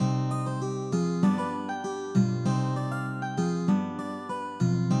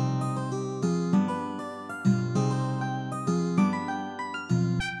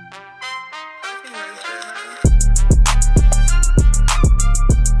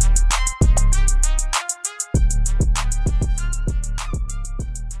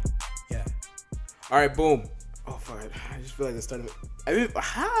All right, boom. Oh fuck! I just feel like it's starting. I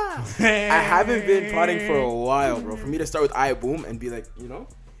haven't been potting for a while, bro. For me to start with "I boom" and be like,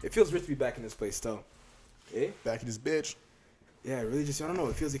 it feels rich to be back in this place still. Eh? Back in this bitch. Yeah, really. Just I don't know.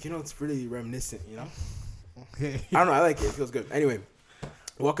 It feels like it's really reminiscent. I don't know. I like it. It feels good. Anyway,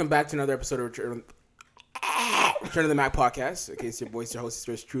 welcome back to another episode of Return of the Mac podcast. Okay, it's your voice, your host,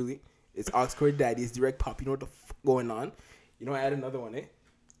 yours truly. It's Oxcord Daddy. It's Direct Pop. You know what the f going on? I add another one, eh?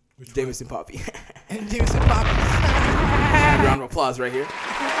 Which Jameson Poppy. Jameson Poppy. Round of applause right here. You know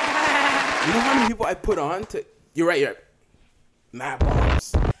how many people I put on to... You're right. Mad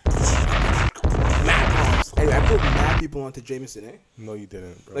bombs. Anyway, I put mad people onto Jameson, eh? No, you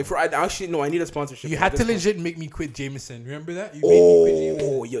didn't, bro. I need a sponsorship. You had to legit make me quit Jameson. Remember that? You made me quit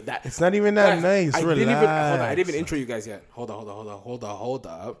Jameson. Yo, that... It's not even that nice. I Relax. didn't even intro you guys yet. Hold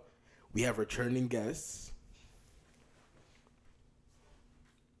up. We have returning guests.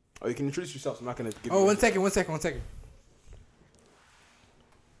 Oh, you can introduce yourself. I'm not going to give you... Oh, one second.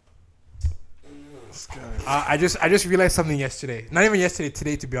 I just realized something yesterday. Not even yesterday,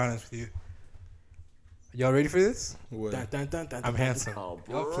 today, to be honest with you. Y'all ready for this? What? I'm handsome. Oh,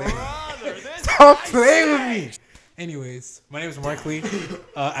 Stop playing with me. Anyways, my name is Mark Lee.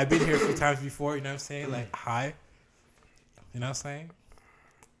 I've been here a few times before, you know what I'm saying? Like, hi. You know what I'm saying?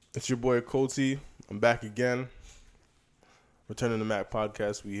 It's your boy Coty. I'm back again. Returning to Mac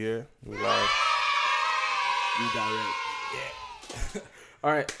podcast. We here. We live. You got it. Yeah.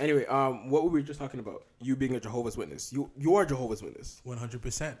 All right. Anyway, what were we just talking about? You being a Jehovah's Witness. You are a Jehovah's Witness.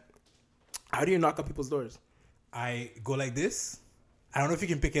 100%. How do you knock on people's doors? I go like this. I don't know if you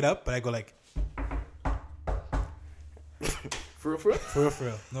can pick it up, but I go like... For real? For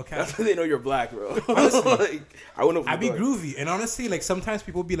real. No cap. That's how they know you're black, bro. Honestly. I wouldn't. I be groovy. And honestly, like, sometimes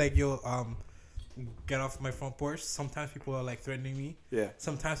people be like, yo, get off my front porch. Sometimes people are like threatening me. Yeah.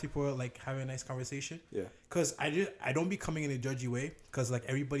 Sometimes people are like having a nice conversation. Yeah. Cause I don't be coming in a judgy way. Cause like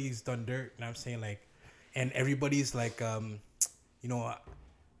everybody's done dirt. And I'm saying like, and everybody's like,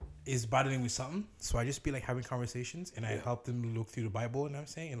 is battling with something. So I just be like having conversations and I help them look through the Bible. And I'm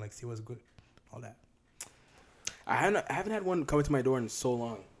saying and like see what's good, all that. I haven't had one come into my door in so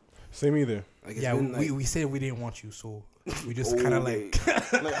long. Same either. Like, yeah, we said we didn't want you, so we just kind of like.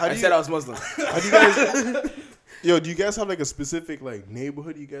 I said I was Muslim. How do you guys? Yo, do you guys have like a specific like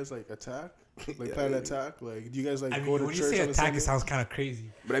neighborhood you guys like attack? Like plan an attack? Like do you guys like go to when church? When you say on attack, it sounds kind of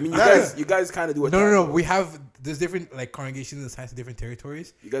crazy. But I mean, you guys kind of do attack. No. We have there's different like congregations assigned to different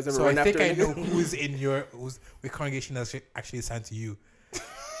territories. You guys ever so run I think after I know who's in who's congregation that's actually assigned to you.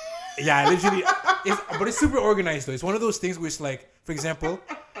 Yeah, literally. But it's super organized though. It's one of those things where it's like, for example,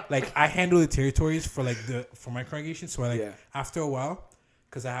 like I handle the territories for my congregation. So after a while,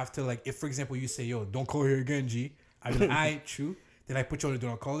 because I have to like, if for example you say, yo, don't call here again, G. I mean, true. Then I put you on the do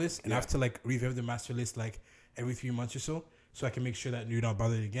not call list, and I have to like revamp the master list like every 3 months or so I can make sure that you're not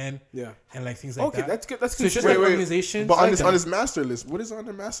bothered again. Yeah. And like things like that. Okay, that's good. That's so good. it's just like organization. But on this master list, what is on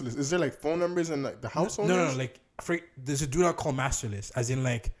the master list? Is there like phone numbers and like the house owners? No. Like there's a do not call master list, as in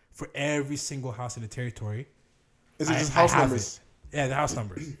like for every single house in the territory. Is it just house numbers? Yeah, the house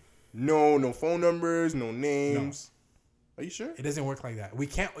numbers. No phone numbers, no names. No. Are you sure? It doesn't work like that. We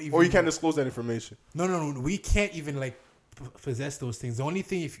can't even... Or you can't disclose that information. No. We can't even like possess those things. The only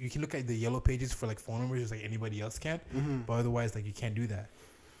thing, if you can look at the yellow pages for like phone numbers, just like anybody else can. Mm-hmm. But otherwise, like you can't do that.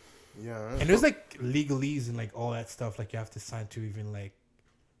 Yeah. And there's like legalese and like all that stuff. Like you have to sign to even like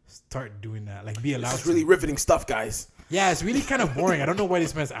start doing that. Like be allowed. It's really riveting stuff, guys. Yeah, it's really kind of boring. I don't know why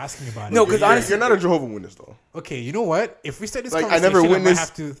this man's asking about it. No, because honestly, you're not a Jehovah's Witness though. Okay, you know what? If we start this like, conversation,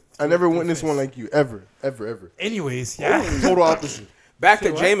 I never witnessed one like you ever. Anyways, yeah. Total opposite. Back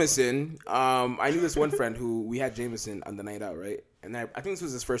to Jameson. I knew this one friend who we had Jameson on the night out, right? And I think this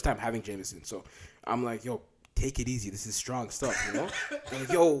was his first time having Jameson. So I'm like, yo, take it easy. This is strong stuff, you know?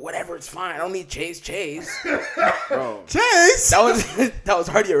 Like, yo, whatever, it's fine. I don't need Chase. Bro. Chase? That was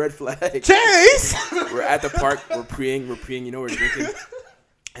already a red flag. Chase! We're at the park. We're preying, you know, we're drinking.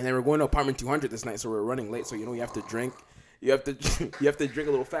 And then we're going to apartment 200 this night, so we're running late. So, you know, you have to drink. You have to drink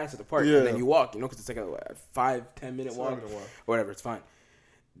a little fast at the park. Yeah. And then you walk, you know, because it's like a 5-10 minute walk. Or whatever, it's fine.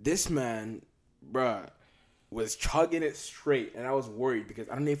 This man, bruh, was chugging it straight. And I was worried because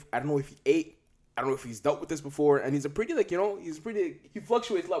I don't know if he ate. I don't know if he's dealt with this before, and he's a pretty, like, you know, he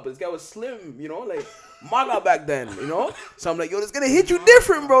fluctuates a lot, but this guy was slim, you know, like, maga back then, you know? So I'm like, yo, this is going to hit you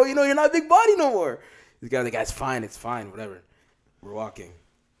different, bro. You know, you're not a big body no more. This guy's like, it's fine, whatever. We're walking.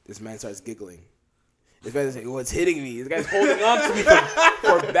 This man starts giggling. This guy's like, "What's hitting me?" This guy's holding on to me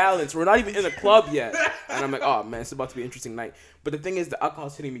for balance. We're not even in the club yet, and I'm like, "Oh man, it's about to be an interesting night." But the thing is, the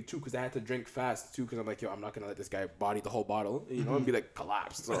alcohol's hitting me too because I had to drink fast too because I'm like, "Yo, I'm not gonna let this guy body the whole bottle, and be like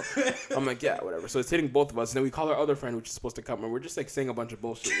collapse." So I'm like, "Yeah, whatever." So it's hitting both of us, and then we call our other friend, which is supposed to come, and we're just like saying a bunch of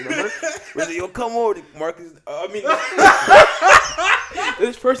bullshit. You remember? We're like, "Yo, come over, Marcus."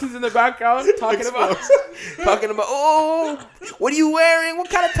 This person's in the background talking about, "Oh, what are you wearing? What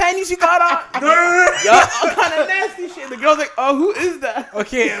kind of panties you got on?" Yeah, all kind of nasty shit. The girl's like, "Oh, who is that?"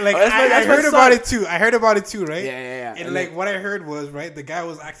 Okay, like I heard about it too. I heard about it too, right? Yeah. And like what I heard was, right, the guy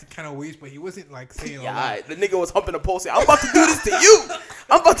was acting kind of weird, but he wasn't like saying all that. The nigga was humping the pole saying, "I'm about to do this to you.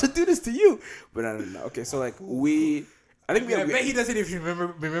 I'm about to do this to you." But I don't know. Okay, so like I think I bet he doesn't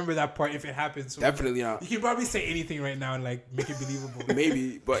even remember that part if it happens. So definitely not. You can probably say anything right now and like make it believable.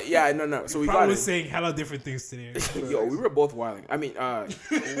 Maybe, but yeah, no. So we probably got it. saying hella different things today. Yo, we were both wilding. I mean, yeah,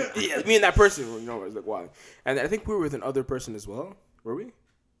 me and that person, was like wilding, and I think we were with another person as well. Were we?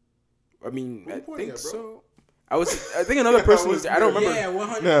 I mean, I think so. I think another person was there. I don't remember. Yeah,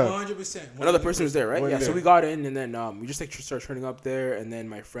 100%. Another person was there, right? Yeah. So we got in, and then we just like started turning up there, and then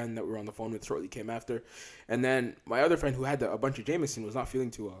my friend that we were on the phone with shortly came after, and then my other friend who had a bunch of Jameson was not feeling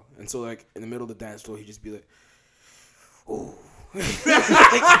too well, and so like in the middle of the dance floor, he'd just be like, "Oh."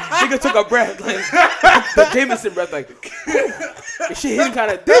 Nigga took a breath, like the Jameson breath, like this shit hitting kind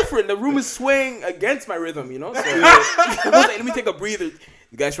of different. The room is swaying against my rhythm, So I was like, let me take a breather.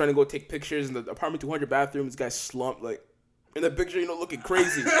 The guy's trying to go take pictures in the apartment 200 bathroom. This guy's slumped like in the picture, looking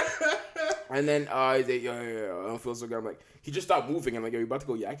crazy. And then he's like, yo, I don't feel so good. I'm like, he just stopped moving. I'm like, yo, you about to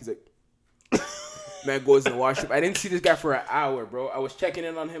go yak? He's like, man goes in the washroom. I didn't see this guy for an hour, bro. I was checking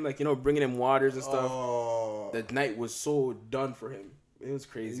in on him, like, bringing him waters and stuff. Oh. The night was so done for him. It was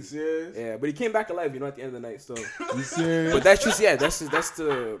crazy. You serious? Yeah, but he came back alive, at the end of the night. So, you serious? But that's that's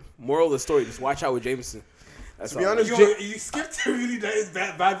the moral of the story. Just watch out with Jameson. That's to be honest, you skipped a really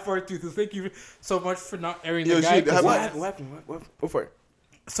bad part too. So thank you so much for not airing the guy. What happened? What? Go for it.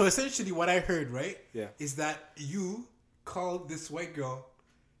 So essentially, what I heard, right? Yeah. Is that you called this white girl.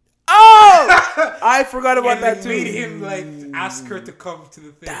 Oh! I forgot about that too. Made him like ask her to come to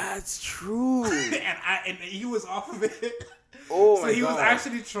the thing. That's true. and he was off of it. Oh so my God. he was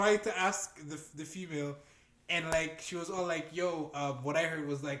actually trying to ask the female, and like she was all like, "Yo, what I heard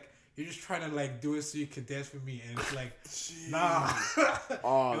was like you're just trying to like do it so you can dance with me," and it's like, nah.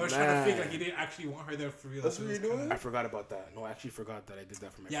 Oh, I was trying to fake like he didn't actually want her there for real. That's what you're doing? I forgot about that. No, I actually forgot that I did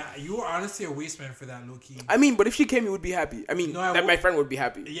that for my friend. Yeah, you were honestly a waste man for that, low key. I mean, but if she came, you would be happy. I mean, my friend would be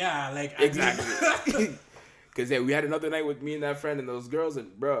happy. Yeah, like exactly. Because we had another night with me and that friend and those girls,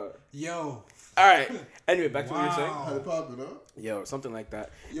 and bro. Yo. All right. Anyway, back to what you were saying. How to pop it, huh? Yo, something like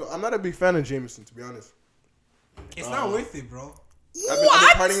that. Yo, I'm not a big fan of Jameson, to be honest. It's not worth it, bro. I've been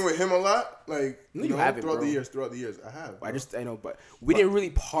partying with him a lot, like throughout the years. I have. Bro. I know, but we didn't really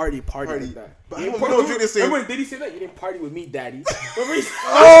party like that. But we don't drink the same. Did he say that? You didn't party with me, daddy.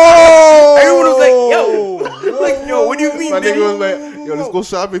 Oh! Everyone was like, yo, what do you mean? My nigga was like, yo, let's go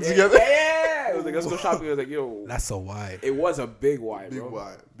shopping together. Yeah. I was like, let's go shopping. I was like, yo, that's so wide. It was a big why,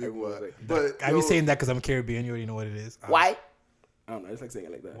 bro. Big why. Like, but I'm saying that because I'm Caribbean. You already know what it is. Why? I don't know. I just like saying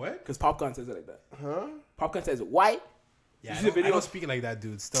it like that. What? Because Popcorn says it like that. Huh? Popcorn says why? Yeah, I don't speak like that,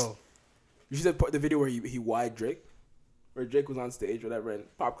 dude. Still, you see the video where he why'd Drake, where Drake was on stage or whatever, and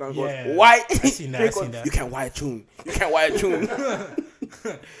Popcorn goes, yeah. "Why?" I seen that. You can't why a tune. You can't why a tune.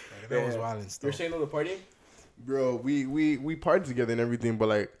 That was wild and stuff. You're saying all the partying? Bro, we partied together and everything, but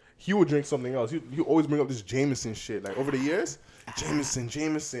like he would drink something else. He always bring up this Jameson shit. Like over the years,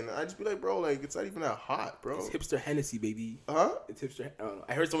 Jameson. I just be like, bro, like it's not even that hot, bro. It's hipster Hennessy, baby. Huh? It's hipster. I don't know.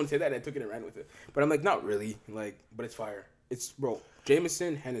 I heard someone say that and I took it and ran with it. But I'm like, not really. Like, but it's fire. It's bro,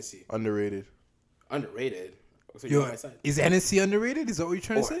 Jameson Hennessy. Underrated. So you're on my side. Is Hennessy underrated? Is that what you're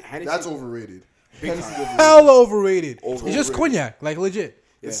trying to say? Hennessy, that's overrated. Hella overrated. It's just cognac, like legit.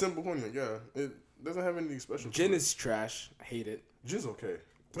 Yeah. It's simple cognac. Yeah, it doesn't have anything special. Gin is trash. I hate it. Gin's okay.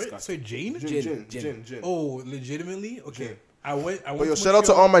 Wait, so Gin? Gin. Oh, legitimately? Okay. Gin. I went. But yo, shout out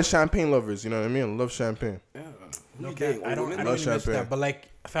to all my champagne lovers. You know what I mean? I love champagne. Yeah. Okay, I don't even miss champagne. that. But like,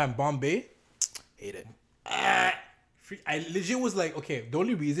 fam, Bombay. Hate it. I legit was like, okay, the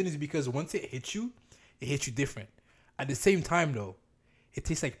only reason is because once it hits you different. At the same time, though, it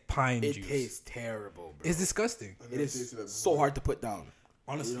tastes like pine juice. It tastes terrible, bro. It's disgusting. It is so hard to put down.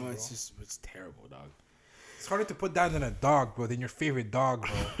 Honestly, bro. it's terrible, dog. It's harder to put down than a dog, bro, than your favorite dog,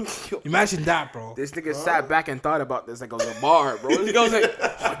 bro. Imagine that, bro. This nigga sat back and thought about this like it was a bar, bro. This nigga was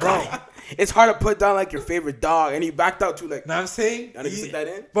like, bro, it's hard to put down like your favorite dog, and he backed out too. Like, Know what I'm saying? y'all niggas took that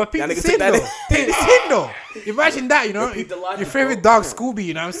in. But Y'all people niggas sin took that though. in. Take the sin though. Imagine that, you know, Repeat the logic, your favorite bro. dog Scooby.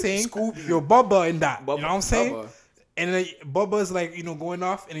 You know what I'm saying? Scooby. Your Bubba in that. Bubba, you know what I'm saying? Bubba. And then Bubba's like, you know, going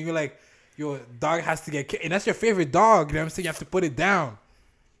off, and then you're like, your dog has to get killed, and that's your favorite dog. You know what I'm saying? You have to put it down.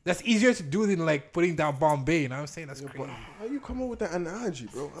 That's easier to do than like putting down Bombay. You know what I'm saying? That's crazy. How you come up with that analogy,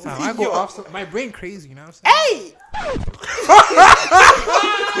 bro? Fam, I go off. My brain crazy. You know what I'm saying? Hey,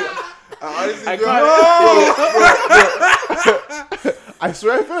 Honestly, I bro, got I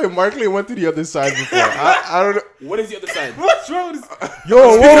swear I feel like Markley went to the other side before. I don't know. what is the other side? What's wrong with this?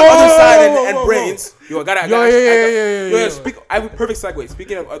 Yo, Speaking of other side whoa, and whoa, brains, yo, I gotta. Yeah. Speak. I have a perfect segue.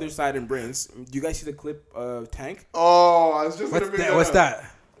 Speaking of other side and brains, do you guys see the clip of Tank? Oh, I was just What's gonna bring that? What's up.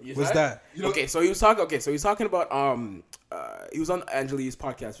 that? You What's saw it? that? You know- Okay, so he was talking. Okay, so he's talking about he was on Angelique's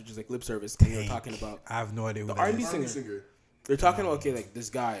podcast, which is like lip service. And they were talking about I have no idea who the that R&B is. singer. Singer. They're talking about okay, like this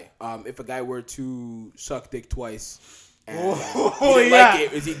guy. If a guy were to suck dick twice, and he didn't like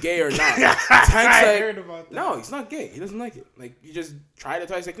it, is he gay or not? Tank's I like, heard about that. no, he's not gay. He doesn't like it. Like you just tried it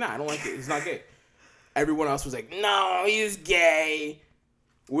twice. Like, nah, I don't like it. He's not gay. Everyone else was like, no, he's gay.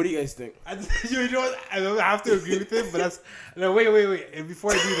 What do you guys think? You know what? I don't have to agree with him, but that's no. Wait. And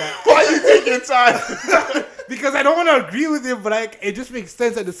before I do that, Why you take your time? because I don't want to agree with him, but like it just makes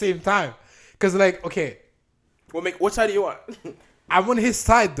sense at the same time. Because like, okay, What side do you want? I'm on his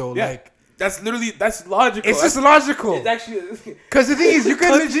side though. Yeah, Like that's logical. it's just logical. It's actually Because the thing is, you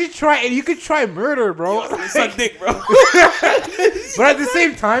can legit try, and you could try murder, bro. you suck dick, bro. But at the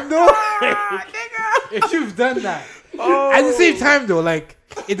same time, though, if you've done that, at the same time, though, like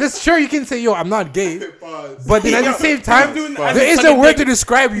it is sure you can say, "Yo, I'm not gay," Pause. but then at the same time, doing- there is a sucking word dick. to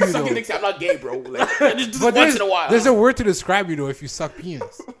describe you, though. Sucking dick, say, I'm not gay, bro. Like, just But once in a while. there's a word to describe you, though, if you suck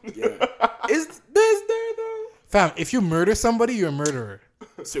penis. Yeah. Is this there though? Fam, if you murder somebody, you're a murderer.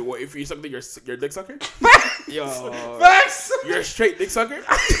 So what? If you suck dick, you're a dick sucker? Yo, Facts. you're a straight dick sucker?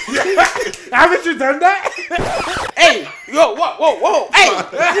 Haven't you done that? Hey, yo, whoa, hey!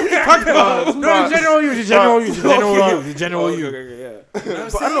 No, the general you, the general you, the general you, the general you. Okay, yeah. what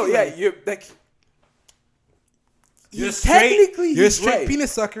I'm But I don't know. saying? Yeah, you're like. You're Technically, You're a he's straight right.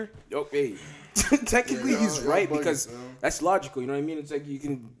 penis sucker. Okay. Technically, Yeah, he's y'all right bugging, because fam. that's logical. You know what I mean? It's like you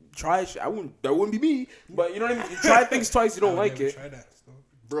can try shit. That wouldn't be me. But you know what I mean? You try things twice, you don't like it. Try that. So.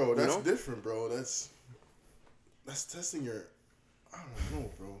 Bro, that's know? different, bro. That's testing your. I don't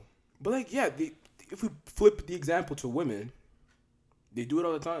know, bro. But like, yeah, if we flip the example to women, they do it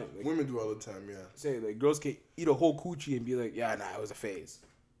all the time. Like, Women do all the time, yeah. say like girls can eat a whole coochie and be like, yeah, nah, it was a phase.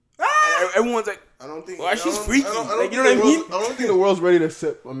 And everyone's like, I don't think. Well, I she's don't- freaky. I don't Like, think you know what I the mean? world's- I don't think the world's ready to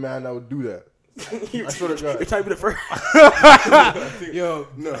accept a man that would do that. you're, I swear to God. you're trying to be the first. Yo,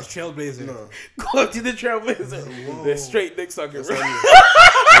 No. trailblazer. No. Go to the trailblazer. The straight dick sucker. Bro.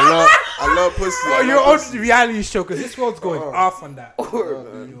 I love pussy. Oh, I your love own pussy. reality show, because this world's going off on that.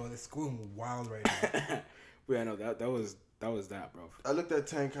 man. Yo, it's going wild right now. Yeah, no, that was that, bro. I looked at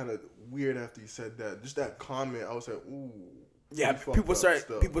Tank kind of weird after he said that. Just that comment, I was like, ooh. Yeah, he fucked people up start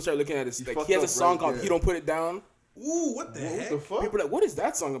still. looking at it. Like fucked he has a up song right called there. "He Don't Put It Down." Ooh, what the What heck? the fuck? People are like, what is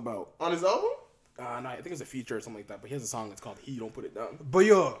that song about? On his album? No, I think it's a feature or something like that. But he has a song that's called "He Don't Put It Down." But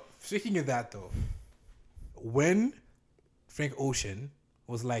yo, speaking of that though, when Frank Ocean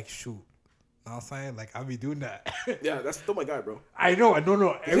was like, shoot, know what I'm saying? Like, I'll be doing that. Yeah, that's still my guy, bro. I know.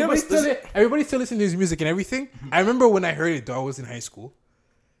 Everybody's still listening to his music and everything. I remember when I heard it though, I was in high school.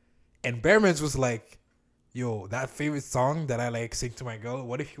 And Bearmans was like, yo, that favorite song that I like sing to my girl,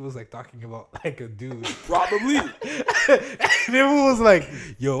 what if he was like talking about like a dude? Probably. And everyone was like,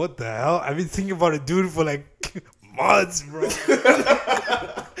 yo, what the hell? I've been thinking about a dude for like months, bro.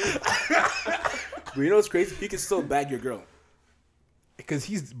 But you know what's crazy? He can still bag your girl. Because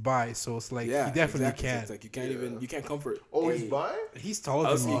he's bi, so it's like Yeah, he definitely exactly. can. It's like you can't comfort. Oh, Hey, he's bi? He's taller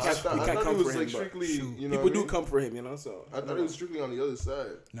Us, than you me. can't- I thought, you I can't thought come he was for like him, but strictly, shoot. you know People what I do mean? come for him, you know. So I thought he was strictly on the other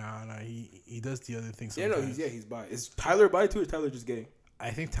side. Nah, he does the other thing yeah, sometimes. no, he's bi. Is Tyler bi too? Or is Tyler just gay? I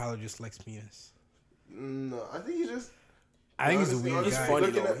think Tyler just likes penis. No, I think he just. I think he's a honestly, weird he's guy. funny,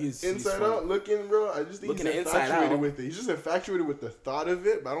 Looking though. at He's inside funny. out, looking, bro. I just think Looking he's at Inside infatuated Out. with it. He's just infatuated with the thought of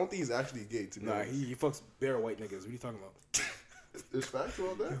it, but I don't think he's actually gay. To me, Nah, he fucks bare white niggas. What are you talking about? It's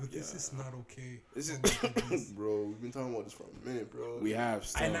factual that, This is not okay. This is bro. We've been talking about this for a minute, bro. we have.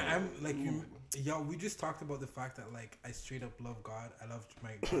 Still. And I'm like y'all. We just talked about the fact that like I straight up love God. I love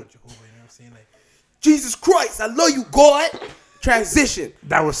my God Jehovah. You know what I'm saying? Like Jesus Christ, I love you, God. Transition.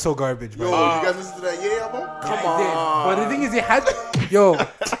 that was so garbage, bro. Yo, you guys listen to that Ye album? Come I did. on. But the thing is, it had yo.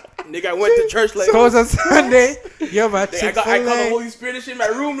 Nigga, I went to church like. So it was on Sunday. Yo, my I called the Chick-fil-A. Holy Spirit and shit in my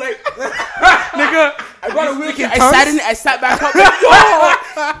room like. Nigga, I got a wheelchair. Tongues? I sat back up. Like,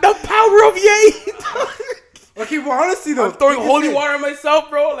 yo, the power of yay. Okay, well, honestly though, I'm throwing holy water on myself,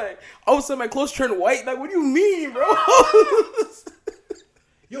 bro. Like, all of a sudden my clothes turn white. Like, what do you mean, bro?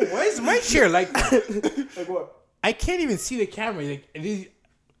 Yo, why is my chair like that? Like what? I can't even see the camera. Like, You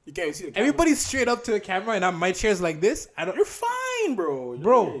can't even see the camera. everybody's straight up to the camera, and my chair's like this. You're fine, bro.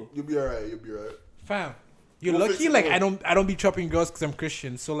 Bro. You'll be alright. Fam, you're We'll fix lucky. it, Like, bro. I don't be chopping girls because I'm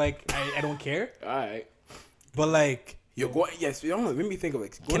Christian. So like, I don't care. All right. But like, You're going. Yes. You don't know. Let me think of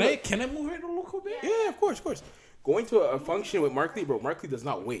like. can I move it a little bit? Yeah, of course. Going to a function with Mark Lee, bro. Mark Lee does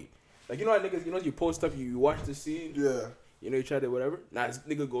not wait. Like, you know how niggas, you post stuff, you watch the scene. Yeah. You try to whatever. Nah, this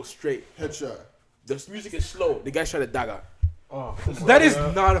nigga goes straight. Headshot. The music is slow. The guy try to daga. Oh, That is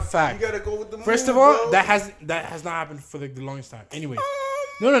not a fact. You gotta go with the First move, of all, bro. that has not happened for the longest time. Anyway,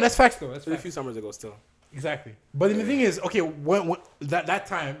 no, that's facts though. That's A facts. few summers ago, still. Exactly. But the thing is, okay, when that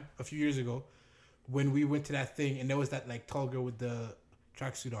time a few years ago, when we went to that thing and there was that like tall girl with the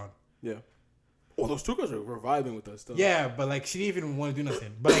tracksuit on. Yeah. Oh, those two girls were vibing with us, though. Yeah, but like she didn't even want to do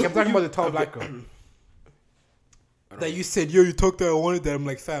nothing. But like I'm talking about the tall black girl. That you said, yo, you talked that I wanted that. I'm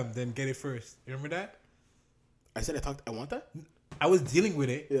like, fam, then get it first. You remember that? I said I want that? I was dealing with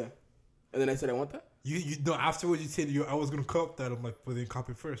it. Yeah. And then I said I want that? You know, afterwards you said I was gonna cop that. I'm like, well then cop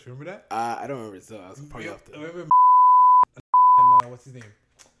it first. Remember that? I don't remember, so I was probably off I there. remember and what's his name?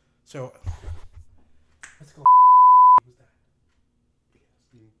 So let's go. Who's that?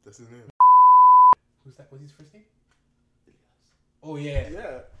 That's his name. Who's that? What's his first name? Oh yeah.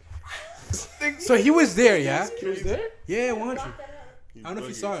 Yeah. So he was there, yeah. He was there? Yeah, 100. I don't know if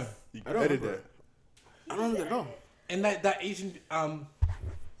you saw him. You I don't edit remember. that. I don't remember at all. And that Asian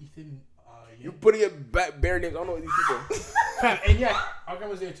Ethan. You putting it back bare names. I don't know these people. And yeah, Arkham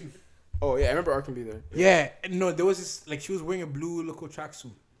was there too. Oh, yeah. I remember Arkham be there. Yeah, and no, there was this like she was wearing a blue local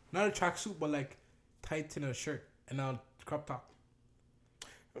tracksuit, not a tracksuit, but like tights in a shirt and a crop top.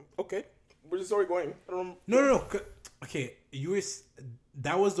 Okay. Where's the story going? I don't know. No. Okay,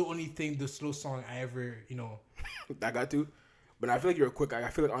 that was the only thing, the slow song I ever, That got to. But I feel like you're a quick guy. I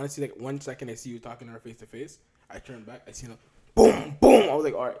feel like, honestly, like 1 second I see you talking to her face to face. I turn back. I see her. Boom, boom. I was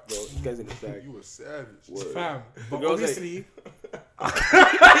like, all right, bro. You guys in this bag. You a savage. Word. fam. But girl's obviously,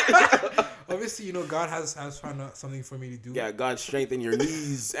 obviously, God has found out something for me to do. Yeah, God strengthened your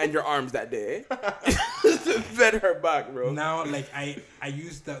knees and your arms that day. To bend her back, bro. Now, like I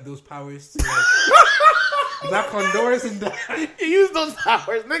used those powers to like knock on doors and You use those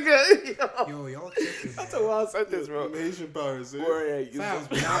powers, nigga. yo, y'all tripping, That's man. a wild sentence, bro. Asian powers, eh? Or, yeah, use Fam,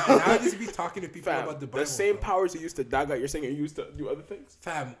 those now I just be talking to people Fam, about the Bible. the same bro. powers you used to daga, you're saying you used to do other things?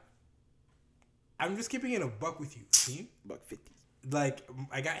 Fam, I'm just keeping it a buck with you, team. Buck 50. Like,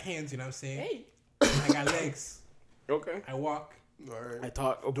 I got hands, you know what I'm saying? Hey. I got legs. Okay. I walk All I right.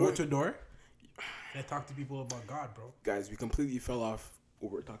 talk. Oh, door boy. to door. And I talk to people about God, bro. Guys, we completely fell off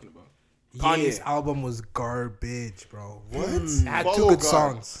what we're talking about. Kanye's Kanye. album was garbage, bro. What? It had two Follow good God.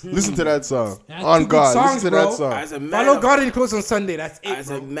 songs. Listen to that song. It had On two good God. songs, Listen to bro. that song. As a man Follow of, God and close on Sunday. That's it, as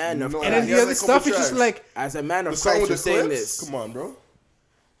bro. a man of No, And then he the has other a couple stuff is just tracks. like, as a man The of song Christ, with you're the saying clips? this. Come on, bro.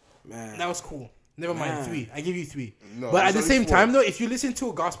 Man. that was cool. Never mind, Man. 3. I give you 3. No, But at it's the only same 4. time, though, if you listen to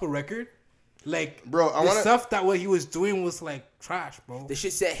a gospel record, like, Bro, I the wanna- stuff that what he was doing was like trash, bro. This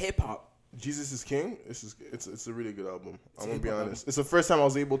shit said hip hop. Jesus is King. It's a really good album. I'm gonna a be hip-hop honest. It's the first time I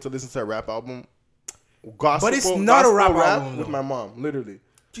was able to listen to a rap album. Gospel, But it's not a gospel rap album, with though. my mom, literally.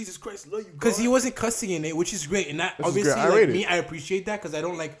 Jesus Christ, love you, Because God. he wasn't cussing in it, which is great. And that This is obviously, great. I like rate it. me, I appreciate that because I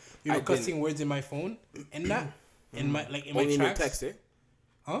don't like I didn't. cussing words in my phone and that in my like in my Only in your tracks. text, eh?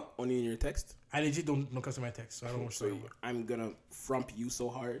 Huh? Only in your text. I legit don't cuss in my text, so I don't want to So show you. I'm gonna frump you so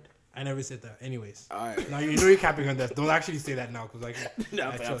hard. I never said that. Anyways, Alright. now you know you're capping on that. Don't actually say that now because like No, yeah,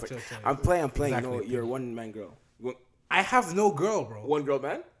 I'm chill, playing. chill. I'm playing. Exactly. No, you're a one man girl. I have no girl, bro. One girl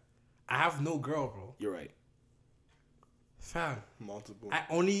man. I have no girl, bro. You're right. Fam, Multiple. I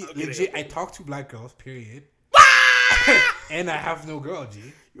only legit. I talk to black girls. Period. And I have no girl. G.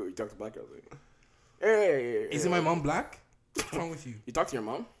 You talk to black girls. Right? Hey. Isn't my mom black? What's wrong with you? You talk to your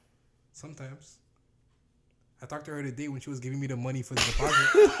mom? Sometimes. I talked to her today when she was giving me the money for the deposit.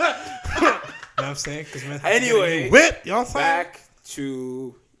 You know what I'm saying? Cause man, Anyway, whip. Y'all saying? Back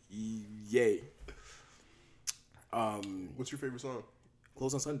to Yay. What's your favorite song?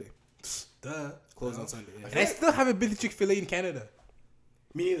 Close on Sunday. Duh. Close on Sunday. Yeah. And I still haven't been to Chick-fil-A in Canada.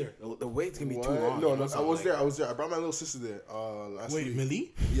 Me neither. The wait's gonna be What? too long. No, You know, I so, was like- there. I was there. I brought my little sister there. Last Wait, week.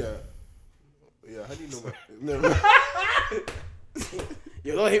 Millie? Yeah. Yeah. How do you know my? Never.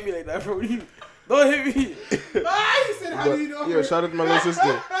 Yo, don't hit me like that, bro. Don't hit me. He said, But, yeah, shout out to my little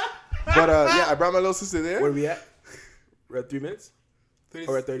sister. But yeah, I brought my little sister there. Where we at? We're at 3 minutes.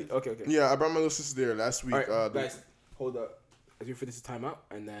 Or at 30? Okay. Yeah, I brought my little sister there last week. All right, guys, hold up. As we finish this time out,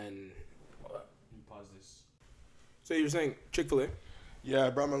 and then let me pause this. So you're saying Chick-fil-A? Yeah, I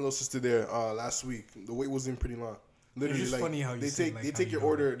brought my little sister there last week. The wait wasn't pretty long. Literally, just like funny how you said, like, they how take you your know.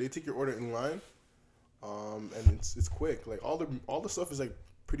 order. They take your order in line, and it's quick. Like all the stuff is like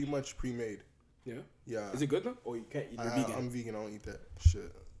pretty much pre-made. Yeah. Yeah. Is it good though? Or you can't eat? You're vegan. I'm vegan. I don't eat that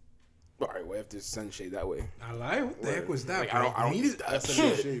shit. All right, we have to send shade that way. I lie. What the heck was that? Like, bro? I don't Meat is that's That's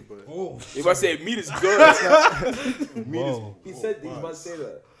shit. a shit, but Oh, If I say meat is good, whoa. he said he's about to say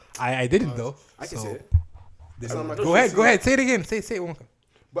that. I didn't though. I can so, say it. It's not my Go cup ahead. of Go tea. ahead. Say it again. Say it one more time.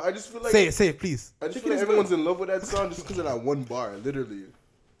 But I just feel like Say it, please. I just feel like everyone's in love with that song just because of that one bar. Literally,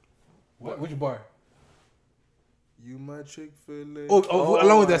 Which bar? you my Chick-fil-A. Oh,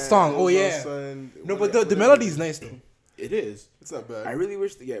 along with that song. Oh Those yeah. son- No, what- but the whatever. melody is nice though. It is. It's not bad. I really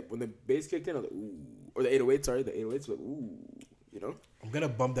wish when the bass kicked in, I was like, ooh. Or the 808, sorry, the 808's like, ooh. You know? I'm gonna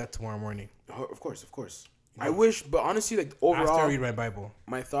bump that tomorrow morning Oh, of course. I wish, but honestly, like overall, after I read my Bible.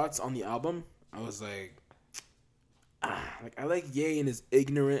 my thoughts on the album, I was like I like Ye in his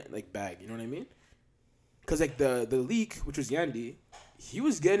ignorant like bag. You know what I mean? Cause like the leak, which was Yandy, he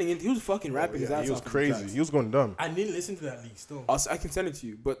was fucking rapping his Yeah, ass he was off on the crazy. tracks. He was going dumb. I didn't listen to that leak still. Also, I can send it to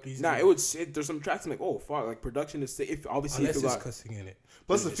you, but Please nah, do. there's some tracks I'm like, oh fuck, like production is if obviously Unless if it it's got, cussing in it.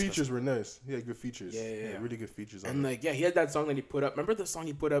 Plus the Really features were nice. He had good features. Yeah. really good features. and On it. like yeah, he had that song that he put up. Remember the song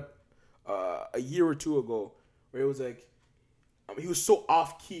he put up a year or two ago, where it was like he was so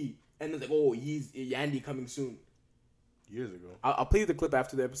off key, and it's like oh he's Yandy coming soon. Years ago. I'll play you the clip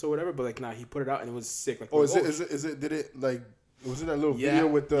after the episode, or whatever. But like, nah, he put it out and it was sick. Like, Oh, is it? Did it like? Was it that little yeah, video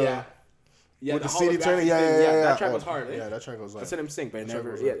with the yeah, with the CD holographic turning? thing. Yeah. That track Oh, was hard. Eh? Yeah, that track was I like. said him sing, but I That track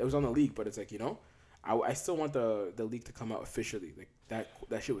never. was Yeah, hard. it was on the leak, but it's like I still want the leak to come out officially. Like that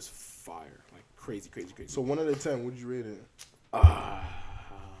shit was fire, like crazy. So 1 out of 10, would you rate it?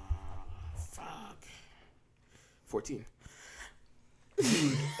 Fuck. 14.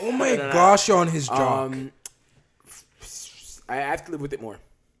 Oh my gosh, you're on his job. I have to live with it more.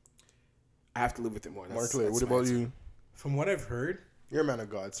 That's, Mark Lay, that's what my about answer. you? From what I've heard, You're a man of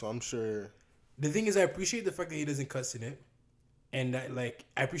God, so I'm sure. the thing is, I appreciate the fact that he doesn't cuss in it, and that, like,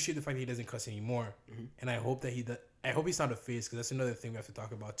 I appreciate the fact that he doesn't cuss anymore. And I hope that I hope he's not a face, because that's another thing we have to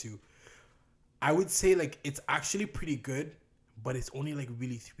talk about too. I would say like it's actually pretty good, but it's only like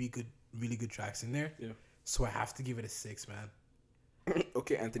really good tracks in there. Yeah. So I have to give it a 6, man.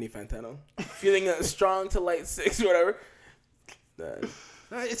 Okay, Anthony Fantano. Feeling strong to light 6 or whatever.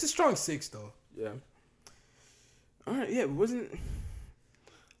 It's a strong 6 though. Yeah. All right. Yeah, it wasn't.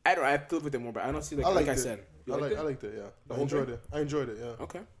 I don't. I have to live with it more, but I don't see like liked I it. said. You I liked it? liked it. Yeah, The I whole enjoyed thing? it. I enjoyed it. Yeah,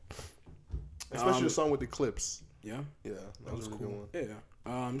 Okay. especially the song with the clips. Yeah. Yeah, that was a really cool. good one.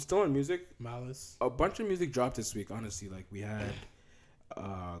 Yeah. Still on music. Malice. A bunch of music dropped this week. Honestly, like we had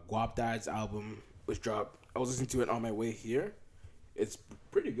Guap Dad's album was dropped. I was listening to it on my way here. It's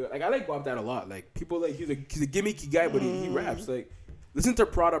pretty good. Like I like Guap Dad a lot. Like people like he's a gimmicky guy, but he raps. Like listen to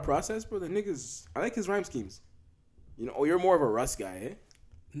Prada Process, bro. The niggas. I like his rhyme schemes. You know, you're more of a Russ guy,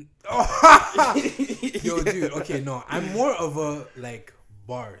 eh? Yo, dude. Okay, no, I'm more of a like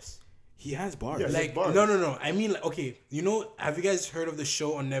bars. He has bars. Yeah, Like bars. no. I mean, like, okay, you know, have you guys heard of the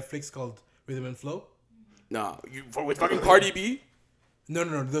show on Netflix called Rhythm and Flow? Nah, with fucking Cardi B. No.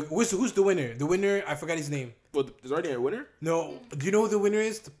 Who's the winner? The winner, I forgot his name. Well, there's already a winner. No, do you know who the winner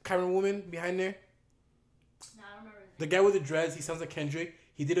is? The camera woman behind there. No, I don't remember. The guy with the dreads. He sounds like Kendrick.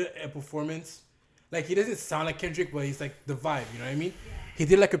 He did a performance. Like he doesn't sound like Kendrick, but he's like the vibe. You know what I mean? He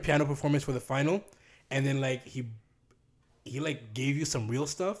did like a piano performance for the final, and then like he like gave you some real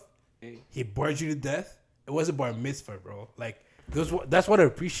stuff. Hey. He bored you to death. It was a bar mitzvah, bro. Like that's what I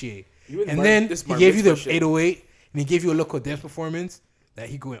appreciate. You And bar- then this he bar gave you the mitzvah shit. 808, and he gave you a local dance performance that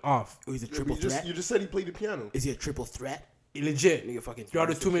he going off. Oh, he's a Yeah, triple but threat. you just said he played the piano. Is he a triple threat? Legit. Nigga fucking Throughout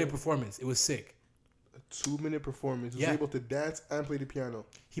a danced 2-minute and shit. performance, it was sick. 2-minute performance. He was Yeah. able to dance and play the piano.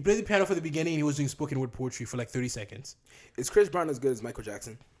 He played the piano for the beginning, and he was doing spoken word poetry for like 30 seconds. Is Chris Brown as good as Michael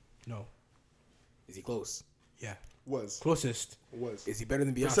Jackson? No. Is he close? Yeah. Was. Closest. Is he better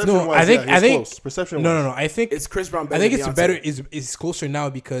than Beyonce? Perception No, wise, I think- yeah, he was I think- close. Perception No. wise. I think Is Chris Brown I better think than it's Beyonce? better. Is closer now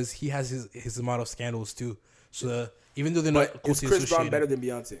because he has his amount of scandals too. So even though they're not But is closely Chris Brown associated, better than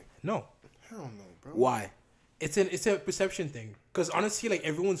Beyonce? no, Hell no, bro. Why? it's a perception thing. Because honestly, like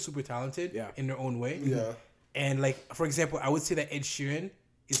everyone's super talented Yeah. in their own way. Yeah. And like for example, I would say that Ed Sheeran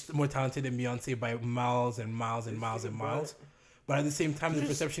is more talented than Beyonce by miles and miles and miles and miles. But at the same time, the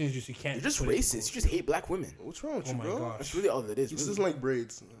perception is just you can't. You're just put it racist. You just hate black women. What's wrong with Oh you, my bro? gosh. That's really all that is. He Really. just like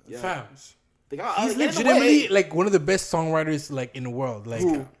braids. Yeah. Fam. Like, He's get in the legitimately way. like one of the best songwriters like in the world. Like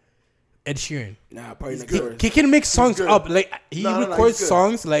Who? Ed Sheeran. Nah, Party Next He, Door. he can make songs good. up. Like he No, records he's good.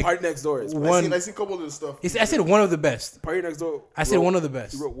 songs like Party Next Door. Is one. I seen a couple of the stuff. I said one of the best. Party Next Door. I said one of the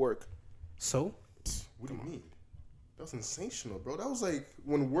best. He wrote Work. So What do you mean? That was sensational, bro. That was like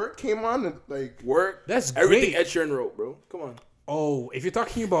when Work came on. Like Work. That's everything great. Ed Sheeran wrote, bro. Come on. oh, if you're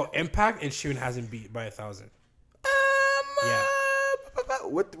talking about impact, Ed Sheeran hasn't beat by 1,000. Yeah.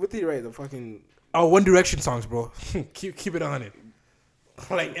 What did he write? The fucking. Oh, One Direction songs, bro. keep it on it.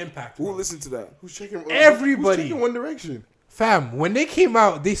 Like impact. Who bro. listened to that? who's checking? Everybody. Who's checking One Direction? Fam, when they came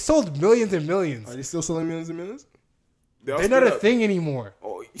out, they sold millions and millions. Are they still selling millions and millions? They all They're not split a up. thing anymore.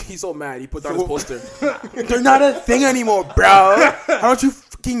 Oh, he's so mad. He put down his poster. They're not a thing anymore, bro. How don't you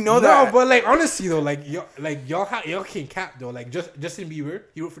fucking know that? No, but like honestly though, y'all can't cap though. Like Justin Bieber,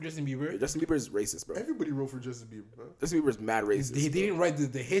 he wrote for Justin Bieber. Justin Bieber is racist, bro. Everybody wrote for Justin Bieber, bro. Justin Bieber's mad racist. They didn't write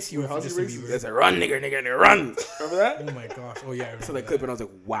the hits he wrote for how's he Justin racist? Bieber. They said, "Run, nigga, run." Remember that? Oh my gosh. Oh yeah. I So remember that clip, and I was like,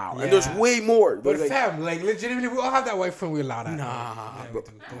 "Wow." Yeah. And there's way more. But There's like, fam, like legitimately, we all have that white friend we allowed at. nah, Yeah, bro. we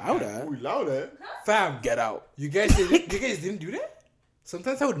do. Don't How cap. that? We loud at. Fam, Get out. you guys didn't do that?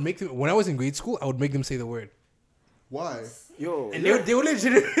 Sometimes I would make them when I was in grade school. I would make them say the word, Why? Yo, and they would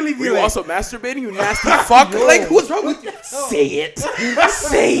legitimately be were you like, also masturbating? You nasty fuck. No. Like, what's wrong with you? Say it.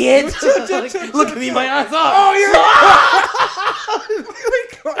 Say it. Look at me, my eyes up. Oh,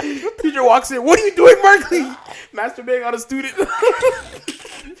 teacher walks in. What are you doing, Markley? Masturbating on a student.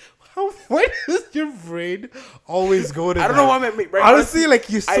 why does your brain always go to? I don't that? know why I'm at Honestly, like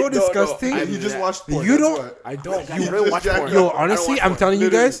you're I so don't know. disgusting. I- You just watched porn. You that's don't- why. I don't. You I don't watch just porn. jacked Yo, up. honestly, watch I'm porn. telling you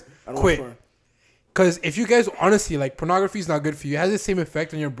Literally. guys, I don't watch quit. porn. Because if you guys honestly like pornography is not good for you, it has the same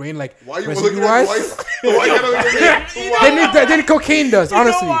effect on your brain like Why you residue looking at wise. me? Why you gotta look at me? Then cocaine does. know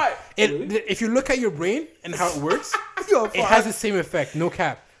Honestly, why? if you look at your brain and how it works, Yo, it has the same effect. No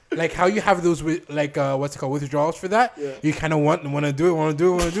cap. Like how you have those like what's it called withdrawals for that. Yeah. You kind of want to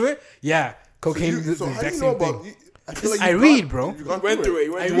do it. Yeah, cocaine is the So how do exact you know same about? thing. I feel like I you've read, gone- bro. you've gone You went through it.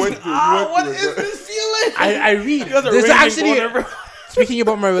 You I went through it. What is this feeling? I read. guys are There's raging actually boner, bro. speaking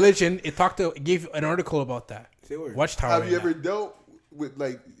about my religion. It gave an article about that. Say word. Watchtower. Have right you now. ever dealt with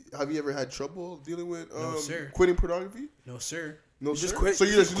like? Have you ever had trouble dealing with sir. quitting pornography? No, sir. No, You just sir? quit? So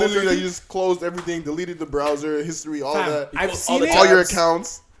you You just just cold literally like, turkey? you just closed everything, deleted the browser history, all Fam, that, I've all seen the it. all your tabs.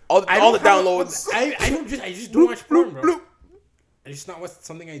 accounts. All I the don't have- downloads. I just don't watch porn, bro. It's just not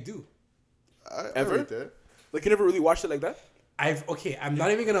something I do. I Ever? read that. Like, you never really watched it like that? I'm not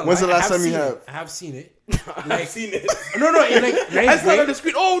even gonna When's lie. the last I time you seen have? it. I have seen it. I've Like, seen it. no, in like I ninth saw it on the grade.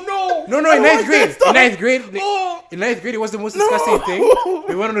 screen. Oh, no. No, in ninth grade. In ninth grade. Oh. In ninth grade, it was the most disgusting thing.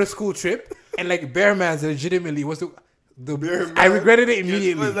 We went on a school trip, and like Bear Man's legitimately was the. Bear Man? I regretted it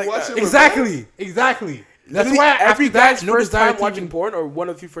immediately. was like Watch it with Exactly. That's Literally, why every after that, guy's no first desire time to watching even- porn, or one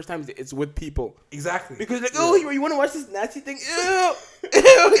of the few first times, it's with people. Exactly. Because like, oh, you want to watch this nasty thing? Ew.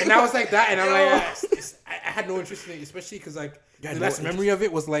 And I was like that, and I'm Yo. like, I had no interest in it, especially because like Yeah, the no last memory of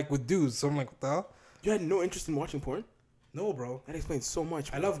it was like with dudes. So I'm like, what the hell? You had no interest in watching porn? No, bro. That explains so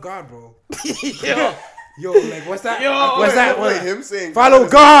much. I love God, bro. Yo. Yo, like what's that? Yo, what's that? Wait, What- him saying Follow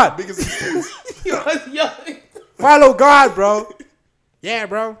is God. the biggest excuse. Yo. Follow God, bro. Yeah,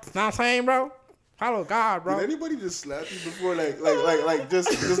 bro. Know what I'm saying, bro? Follow God, Did bro. anybody just slap you before, like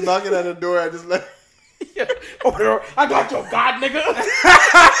just knocking at the door? I just like. Open the door. I got your God, nigga.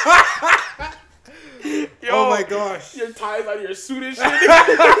 Yo, Oh my gosh. Your ties out of your suit and shit. You go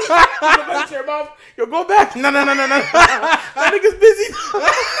back to your mom. Yo, go back. No. That nigga's busy.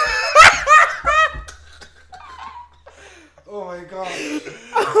 Oh my god.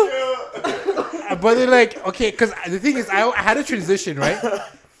 But then like, okay, because the thing is, I had a transition, right?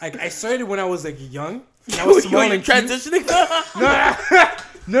 Like I started when I was like young. And I was small you and cute. transitioning.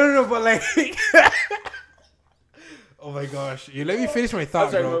 No, but like. Oh my gosh! You let me finish my thought,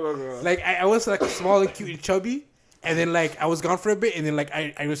 sorry, bro. go. Like I was like small and cute and chubby, and then like I was gone for a bit, and then like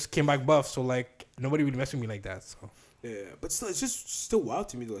I just came back buff. So like nobody would mess with me like that. So Yeah, but still, it's just still wild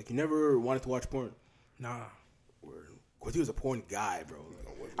to me. Though. Like you never wanted to watch porn. nah. Because he was a porn guy, bro.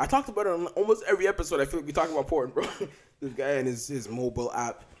 I talked about it on almost every episode. I feel like we talk about porn, bro. This guy and his mobile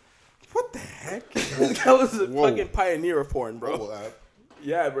app. What the heck? This guy was a Whoa. fucking pioneer of porn, bro. Mobile app.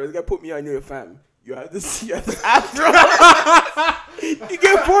 Yeah, bro. This guy put me on your fam. You have this app, bro. You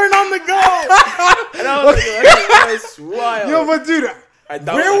get porn on the go. And I was like, that's wild. Yo, but dude, I downloaded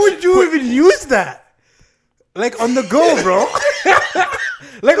where that would shit you quick. even use that? Like on the go, bro.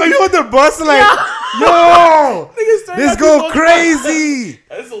 Like are you on the bus? Like, yo, Niggas started this out go to crazy.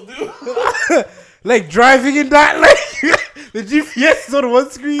 This'll do. Like driving in that, like the GPS is on one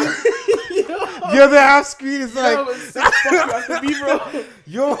screen, the other half screen is Yo, like, but sick fuck you have to be, bro.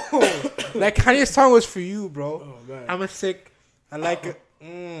 yo, like Kanye's song was for you, bro. Oh, man. I'm a sick. I like it.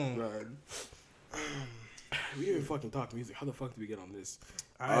 God. We didn't even fucking talk music. How the fuck did we get on this?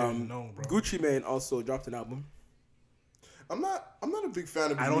 I don't know, bro. Gucci Mane also dropped an album. I'm not a big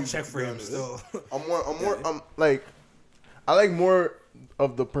fan of. I his don't music, check to for be him honest. still. I like more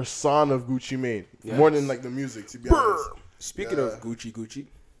of the persona of Gucci Mane Yes. more than like the music. To be honest, Speaking Yeah. of Gucci, you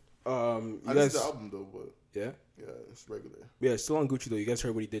I guys, like the album though, but yeah, it's regular. yeah, still on Gucci though. You guys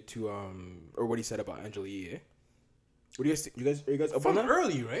heard what he did to or what he said about Angela Yee? Eh? What do you guys think? Are you guys up on From that?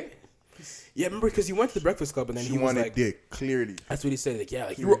 early, right? Yeah, remember because he went to the Breakfast Club and then She he was wanted like, dick clearly. that's what he said. Like, yeah,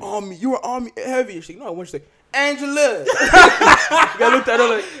 like you were on me heavy. And she's like, no, I want. She's like, Angela. I looked at her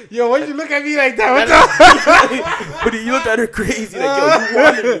like, Yo, why'd you look at me like that? What the? but you looked at her crazy. Like,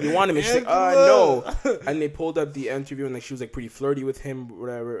 yo, you wanted me. She's like, no. And they pulled up the interview and like she was like pretty flirty with him,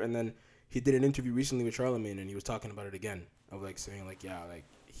 whatever. And then he did an interview recently with Charlamagne and he was talking about it again of like saying like, yeah, like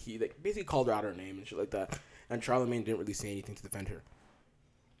he like basically called her out her name and shit like that. And Charlamagne didn't really say anything to defend her.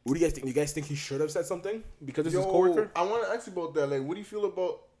 What do you guys think? You guys think he should have said something because it's his coworker? I want to ask you about that. Like, what do you feel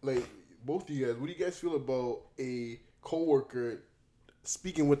about like both of you guys? What do you guys feel about a coworker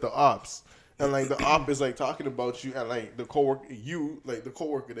speaking with the ops and like the op is like talking about you and like the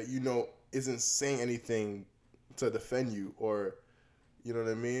coworker that you know isn't saying anything to defend you or you know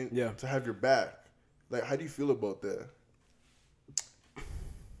what I mean? Yeah. To have your back. Like, how do you feel about that?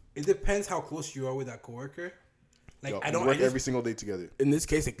 It depends how close you are with that coworker. Like, Yo, I don't we work I just- every single day together. In this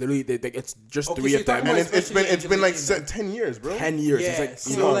case, like literally, it's just Okay, three so of you're them. talking And about it's been like especially 10 years, bro. 10 years. Yeah, It's like, so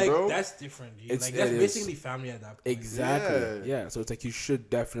you know, like bro. that's different, dude. It's- Like that's it is. basically family at that point. exactly. Yeah. So it's like you should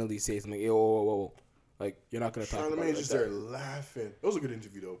definitely say something. Yo, whoa. Like you're not gonna talk about it Charlamagne's like just that. there laughing. It was a good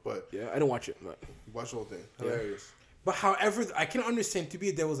interview though, but Yeah, I don't watch it. But watch the whole thing. Hilarious. But however, I can understand to be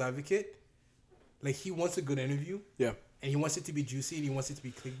a devil's advocate. Like he wants a good interview, yeah, and he wants it to be juicy, and he wants it to be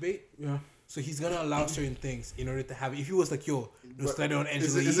clickbait. yeah. So he's gonna allow certain things in order to have it. If he was like, "Yo, no But study on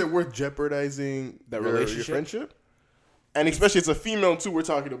Angela," is it worth jeopardizing That your relationship? friendship? And especially it's a female too. We're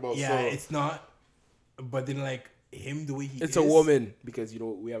talking about. yeah, so. it's not. But then like him, the way he It's is, a woman because you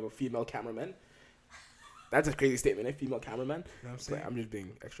know we have a female cameraman. That's a crazy statement, eh? Female cameraman. You know what I'm But saying? I'm just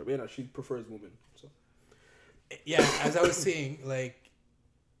being extra. But, you know, she prefers women. So Yeah, as I was saying, like,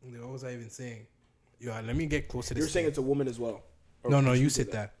 what was I even saying? Yo, let me get close to this. you're saying thing. it's a woman as well. Or No, she you did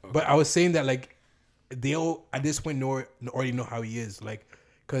said that. Okay. But I was saying that like they all at this point already know how he is, like,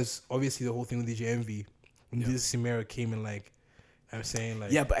 because obviously the whole thing with DJ Envy, when this Samara came in, like, I'm saying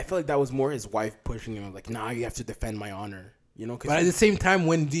like, Yeah, but I feel like that was more his wife pushing him. Like, nah, you have to defend my honor. You know, But at the same time,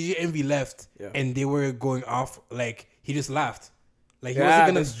 when DJ Envy left Yeah. and they were going off, like he just laughed, like he Yeah,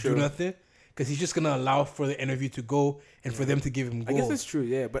 wasn't that's gonna do true. nothing because he's just gonna allow for the interview to go and for them to give him I guess goals. that's true.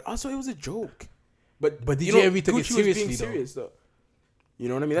 Yeah, but also it was a joke. But DJ you know, Envy took it Gucci was being seriously, though. serious though. You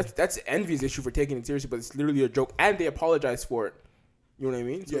know what I mean? That's Envy's issue for taking it seriously, but it's literally a joke, and they apologize for it. You know what I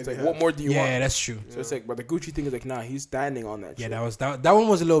mean? So Yeah, it's like, they what have. more do you Yeah, want? that's true. So it's like, but the Gucci thing is like, nah, he's standing on that. Yeah, shit. that was that one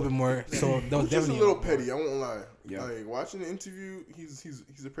was a little bit more. So that was He's just a definitely little petty. I won't lie. Yeah. Like watching the interview, he's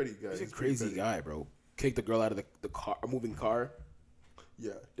a petty guy. He's a pretty crazy petty. guy, bro. Kicked the girl out of the car, a moving car.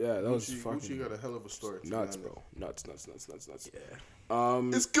 Yeah. Yeah, that was Gucci, fucking Gucci got a hell of a story. to be nuts, honest. bro. Nuts.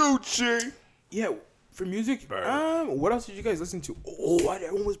 Yeah. It's Gucci. Yeah. For music, what else did you guys listen to? Oh, I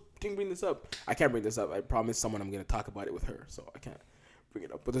almost didn't bring this up. I can't bring this up. I promised someone I'm gonna talk about it with her, so I can't bring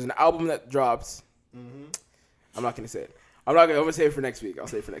it up. But there's an album that drops. I'm not gonna say it. I'm gonna say it for next week. I'll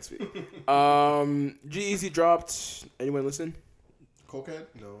say it for next week. G-Eazy dropped. Anyone listen? Cokehead?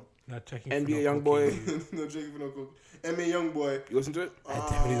 No. not checking. NBA for no Youngboy. cocaine. No checking for no coke. NBA Youngboy. You listen to it? I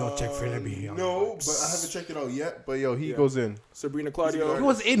definitely don't check for NBA Youngboy. No, but I haven't checked it out yet. But yo, he Yeah. goes in. Sabrina Claudio. He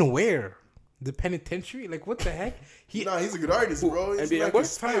was in where? The penitentiary? Like what the heck? He Nah, he's a good artist, bro. He's NBA like Youngboy? a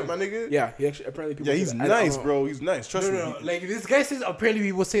spit, my nigga. Yeah, he actually apparently people. Yeah, say he's that. I don't nice, know. bro. He's nice. Trust me. no. Like this guy says apparently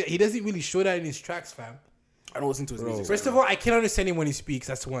people say he doesn't really show that in his tracks, fam. I don't listen to his music. First of all, I can't understand him when he speaks.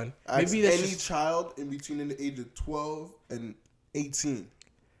 That's one. Ask Maybe that's any just child in between the age of 12 and 18.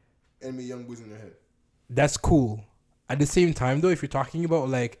 NBA Youngboy's in their head. that's cool. At the same time, though, if you're talking about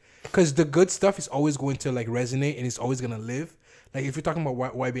like, because the good stuff is always going to like resonate and it's always gonna live. Like if you're talking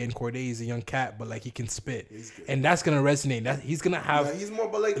about YBN Corday, he's a young cat, but like he can spit, and that's gonna resonate. That he's gonna have Yeah, he's more,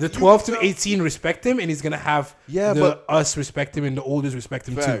 but like the you 12 can to tell- 18 respect him, and he's gonna have Yeah, the but- us respect him, and the olders respect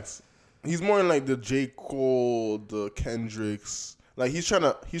him Facts. He's more in like the J. Cole, the Kendricks. Like he's trying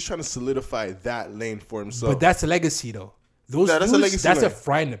to solidify that lane for too. himself. But that's a legacy, though. Those Yeah, that's a dudes, legacy that's a lane.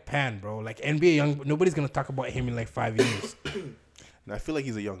 fry in the pan, bro. Like NBA Young, nobody's gonna talk about him in like 5 years. and I feel like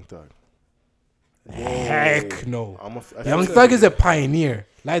he's a young thug. Heck no. I feel Young like- Thug is a pioneer.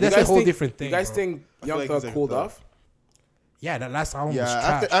 Like that's You a guys whole think- different thing. You guys bro. think I feel Young like Thug he's a cooled thug. off? Yeah, that last album Yeah, was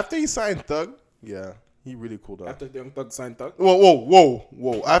trash. after he signed Thug, yeah, He really cooled off. After the Young Thug signed Thug.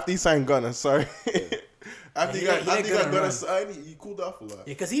 Whoa! After he signed Gunna, sorry. After he got Gunna signed, he cooled off a lot. Yeah,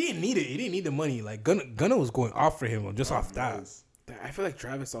 because he didn't need it. He didn't need the money. Like Gunna was going off for him just off that. I feel like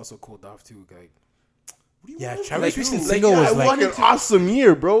Travis also cooled off too. Like, Yeah, Travis' recent Like, single was I like want an awesome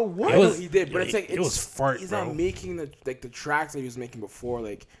year, bro. What? I know he did, but it's like it was fart, he's bro. not making the tracks that he was making before.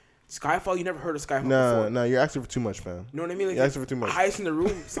 Like Skyfall, you never heard of Skyfall before. Nah, you're asking for too much, fam. You know what I mean? Like, You're asking for too much. Highest in the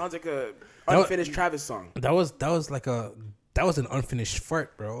Room sounds like a unfinished Travis song. that was an unfinished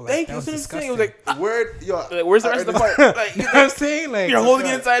fart, bro. Like, Thank that you. was That's what I'm saying. It disgusting. was like, Word, yo, like, where's the rest of the part? Like, You know what I'm saying? Like you're holding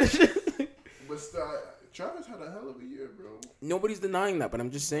it inside and shit. But Travis had a hell of a year, bro. Nobody's denying that, but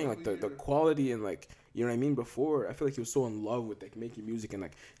I'm just saying, like, the quality and, like, you know what I mean? Before, I feel like he was so in love with, like, making music and,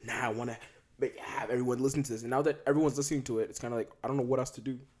 like, I want to have everyone listen to this. And now that everyone's listening to it, it's kind of like, I don't know what else to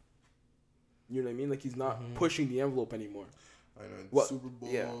do. You know what I mean? Like, he's not pushing the envelope anymore. I know. What? Super Bowl.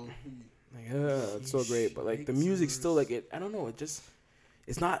 Yeah. Like, it's so great. But, like, the music's still, like, I don't know.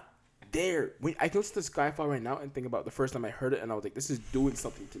 It's not there. When I can listen to Skyfall right now and think about the first time I heard it, and I was like, this is doing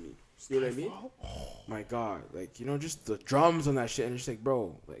something to me. You know what I mean? My God, like, you know, just the drums on that shit, and it's just like,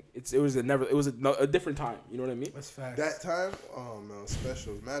 bro, like, it was a different time. You know what I mean? That's facts. That time, oh man,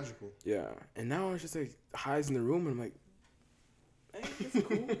 special, it was magical. Yeah. And now it's just like highs in the room, and I'm like, hey, it's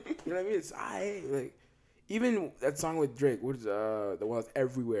cool. You know what I mean? It's like, even that song with Drake, what is the one that's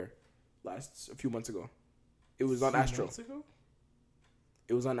everywhere, a few months ago. It was on Astro.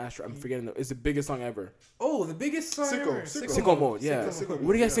 It was on Astro. I'm forgetting. It's the biggest song ever. Oh, the biggest song ever. Sicko Mode. Yeah. Sicko Mode.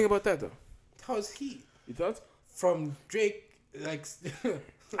 What do you guys think about that though? That was heat. You thought? From Drake, like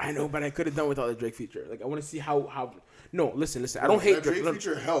I know, but I could have done without the Drake feature. Like, I want to see how. No, listen. I don't hate that Drake. Drake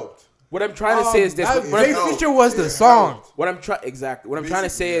feature helped. What I'm trying to say is this. That What Drake I'm, feature was the song. what I'm trying to say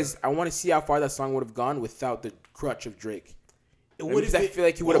Basically, is I want to see how far that song would have gone without the crutch of Drake. It Because I feel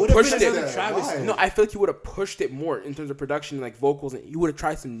like he would it have would've pushed been it. another Travis. Why? No, I feel like he would have pushed it more in terms of production, like vocals, and he would have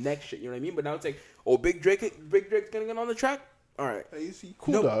tried some next shit. You know what I mean? But now it's like, oh, Big Drake's gonna get on the track. All right. He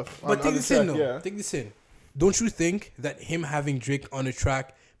cooled off. But take this in, though. Yeah. Take this in. Don't you think that him having Drake on the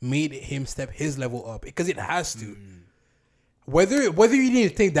track made him step his level up? Because it has to. Whether you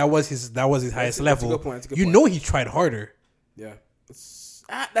didn't think that was his highest that's a level, good point, that's a good you point. know he tried harder. Yeah.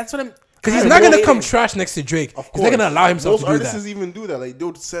 That's what I'm. Because he's I'm not gonna hating. come trash next to Drake. Of He's not gonna allow himself Most to do artists that. even do that. Like, they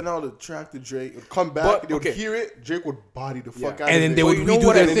would send out a track to Drake, it would come back, But, they would okay. hear it, Drake would body the fuck Yeah. out And of then it. they would you know redo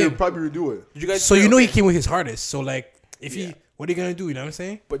what? their and then they thing. would probably redo it. Did you guys? So hear- you know he okay. came with his hardest. So like, if Yeah. he, what are you gonna do? You know what I'm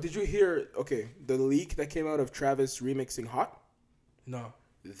saying? But did you hear? Okay, the leak that came out of Travis remixing "Hot." No.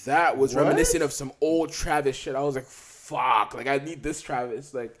 That was What? reminiscent of some old Travis shit. I was like, fuck, like I need this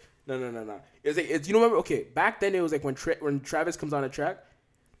Travis. Like, no. It's like, you know, remember? Okay, back then it was like when Travis comes on a track,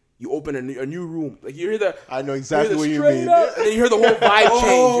 you open a new room. Like you hear the, I know exactly what you straight mean. up, and then you hear the whole vibe change. You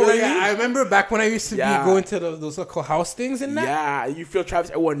know what I mean? I remember back when I used to Yeah. be going to those local house things and that. Yeah, you feel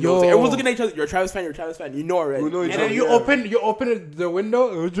Travis. Everyone knows. Yo. Like, everyone's looking at each other. You're a Travis fan. You're a Travis fan. You know already. We know each And then other, you yeah. open the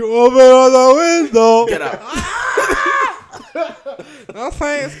window. Would you open the window? Get out. I'm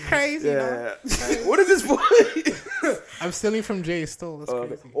saying it's crazy. Yeah. What is this for? I'm stealing from Jay still. That's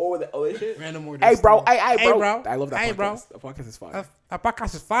crazy. Oh, the other shit. Random order. Hey, bro. still. Hey, Hey, bro. bro. I love that Hey, podcast. bro. The podcast is fire. That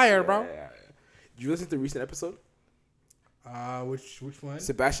podcast is fire, bro. Yeah. Did you listen to the recent episode? Which one?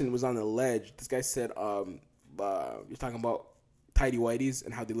 Sebastian was on the ledge. This guy said, you're talking about tidy whities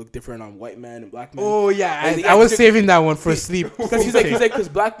and how they look different on white men and black men. Oh yeah, And the I was guy- saving that one for sleep. Because he's like, because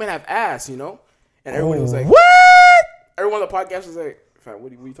black men have ass, you know? And everyone was like, what? everyone on the podcast was like, fam,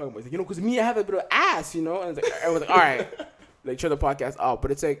 what are you talking about? He's like, you know, because me, I have a bit of ass, you know? And it's like, everyone's like, all right, like, turn the podcast out. But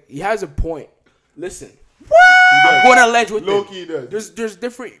it's like, he has a point. Listen. What? I'm going on ledge with Low him. key does. There's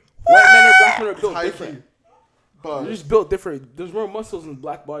different, white men and black men are built High different. key. But They're just built different. There's more muscles in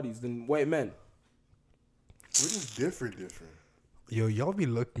black bodies than white men. we're just different. Yo, y'all be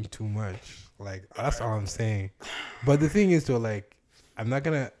looking too much. Like that's all I'm saying. But the thing is though, like, I'm not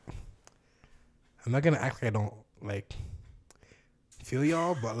gonna act like I don't like feel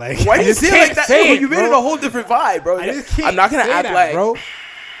y'all, but like Why I do you just say it can't like that? say Yo, it, you made bro. it a whole different vibe, bro. I just can't I'm not gonna say act that, like, bro. I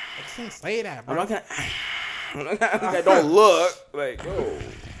can't say that, bro. I'm not gonna act like I don't look like, yo.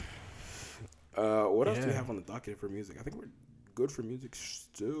 What else do we Yeah. have on the docket for music? I think we're good for music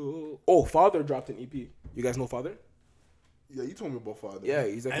still. Oh, Father dropped an EP. You guys know Father? Yeah, you told me about Father. Yeah,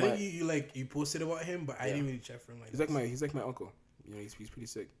 he's like I my, think you posted about him, but I didn't really check for him. he's like my uncle. You know, he's pretty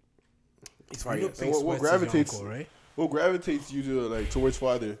sick. He's fire. You know, Yes. Pink what Sweats is your gravitates- uncle, right? What gravitates you to like towards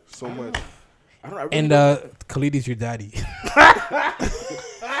Father so much? I don't know. I really And don't- Khalid is your daddy.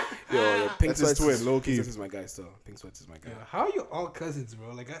 yo, Pink That's his Sweats twin, is- low-key. Pink Sweats is my guy still. Pink Sweats is my guy. How are you all cousins,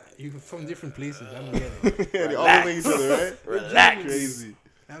 bro? Like you from different places. I don't get it. Yeah, they all know each other, right? Relax. Crazy.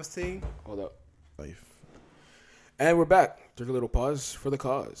 I'm saying Hold up. Life. And we're back. Took a little pause for the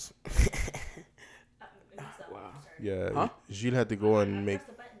cause. Wow. Yeah, Huh? Gilles had to go and make.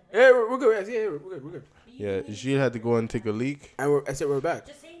 Yeah, we're good. Yeah, we're good. We're good. Yeah, Gilles had to go and take a leak. And I said we're back.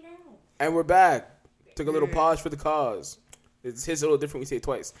 Just say now. And we're back. Took a little pause for the cause. It's his a little different. We say it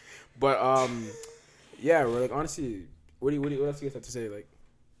twice, but yeah, we're like honestly. What else do you guys have to say? Like,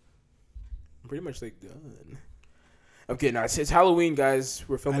 I'm pretty much like done. Okay, now it's Halloween, guys.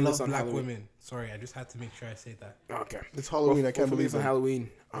 We're I filming love this on black Halloween. women. Sorry, I just had to make sure I say that. Okay, It's Halloween. I We're can't filming believe this on it. Halloween.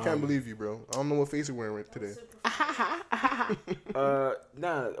 I can't believe you, bro. I don't know what face you're wearing today.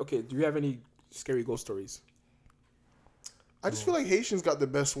 Nah. Okay. Do you have any scary ghost stories? I just feel like Haitians got the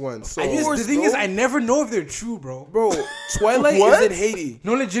best one. So The thing is, I never know if they're true, bro. Bro, Twilight What? is in Haiti.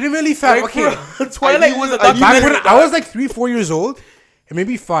 No, legitimately, fam. Like, Okay, Twilight was a I back documentary. when I was like 3-4 years old, and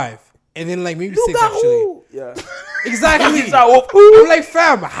maybe 5, and then like maybe 6 actually. Yeah. Exactly. He's a wolf. I'm like,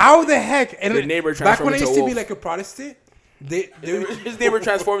 fam, how the heck? And The neighbor back when transformed I into used a to be wolf. like a Protestant, they His neighbor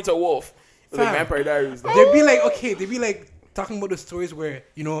transformed into a wolf. It was like Fam. Vampire Diaries. they'd be like, okay, they'd be like talking about the stories where,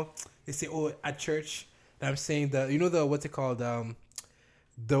 you know, they say, oh, at church, that I'm saying the, you know, the, what's it called?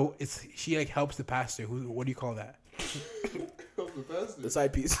 She like helps the pastor. What do you call that? The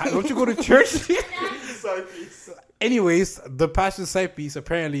side piece. Don't you go to church? Anyways, the pastor's side piece,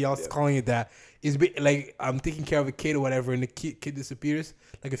 apparently, I was calling it that, is like, I'm taking care of a kid or whatever, and the kid disappears.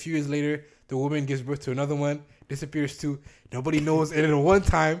 Like a few years later, the woman gives birth to another one, disappears too. Nobody knows. And then one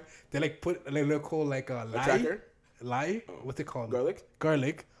time, they like put like little like a tracker? what's it called?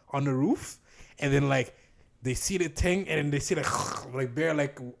 Garlic? On the roof, and then like they see the thing, and then they see like bear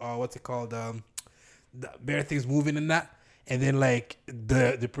like what's it called? The bear things moving and that, and then like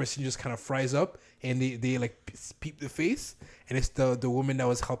the person just kind of fries up, and they like peep the face, and it's the woman that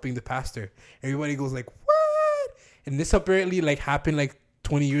was helping the pastor. Everybody goes like, what? And this apparently like happened like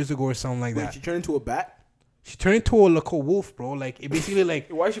 20 years ago or something like Wait, that. she turned into a bat? She turned into a local wolf, bro. Like it basically like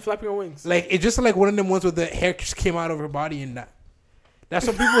Why is she flapping her wings? like it's just like one of them ones where the hair just came out of her body and that. That's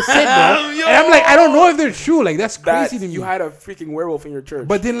what people said, bro. And I'm like, I don't know if they're true. Like that's crazy to me. You had a freaking werewolf in your church.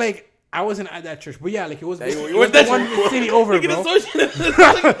 But then like I wasn't at that church. But yeah, like it was, Yeah, you it were was at the that one in the city over, Look bro. at the social.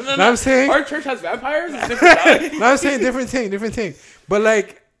 Know what I'm saying? Our church has vampires. It's different. No, I'm saying different thing. But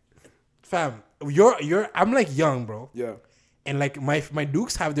like, fam, I'm like young, bro. Yeah. And like my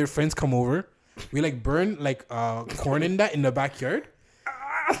dukes have their friends come over. We like burn like corn in the backyard.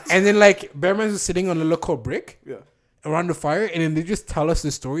 And then like Bearman's is sitting on a local brick. Yeah. Around the fire, and then they just tell us the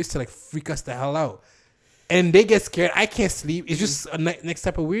stories to like freak us the hell out, and they get scared. I can't sleep. It's just a next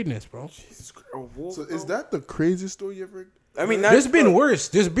type of weirdness, bro. Jesus Christ. A wolf, So is bro. that the craziest story you ever? I mean, There's been worse.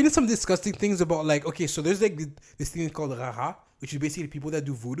 There's been some disgusting things about like, okay, so there's like this thing called raha, which is basically people that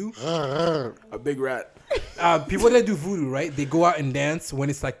do voodoo. a big rat. People that do voodoo, right? They go out and dance when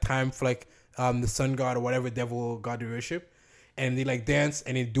it's like time for like the sun god or whatever devil god they worship, and they like dance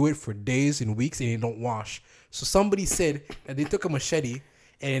and they do it for days and weeks and they don't wash. So somebody said that they took a machete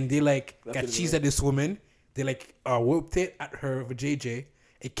and they like got cheese at this woman. They like whooped it at her JJ.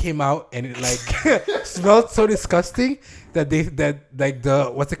 It came out and it like smelled so disgusting that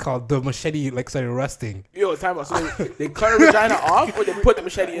the machete like started rusting. Yo, time out. So they cut her vagina off, or they put the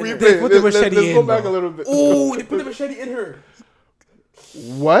machete in her? They put the machete Let's go in, back bro. a little bit. Oh, they put the machete in her.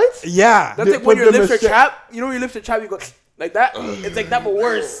 What? Yeah. That's They like when put you the lift your machete- chap. You know when you lift your chap, you go like that. It's like that, but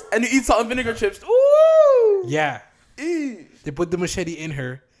worse. And you eat salt and vinegar chips. Ooh. Yeah. Eee. They put the machete in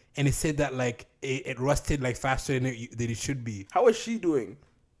her and it said that like it rusted like faster than it should be. How is she doing?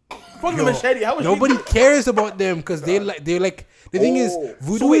 Fuck the Yo, machete. How is nobody she doing? cares about them because they're like the thing is Oh.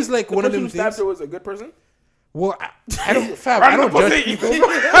 voodoo So wait, is like the one of person them who stabbed things. her was a good person. Well, I don't, fam, I don't judge people. Look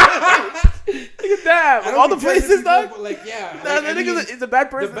at that. I don't All the be judging places, people, dog. but like yeah, Nah, like, that I mean, nigga is a bad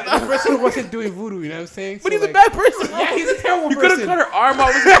person. the person wasn't doing voodoo. You know what I'm saying? But So, he's a like, bad person. Bro. Yeah, he's a terrible You could have person. cut her arm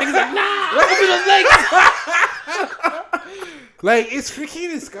off. He's like, nah. Open those legs. Like it's freaking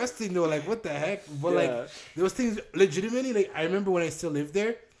disgusting though. Like what the heck? But Yeah. like those things legitimately. Like I remember when I still lived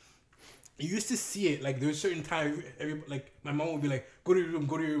there. You used to see it like there's certain time like my mom would be like go to your room,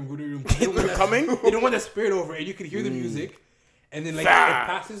 go to your room, go to your room. They don't want that- Coming? They don't want that spirit over, and you could hear the music, and then like it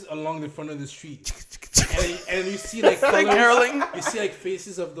passes along the front of the street, and you see like Like colors, caroling. you see like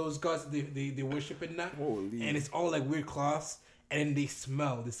faces of those gods they worship and that, Holy. and it's all like weird cloths, and then they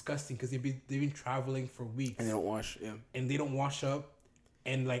smell disgusting because they've been traveling for weeks And they don't wash. Yeah. and they don't wash up,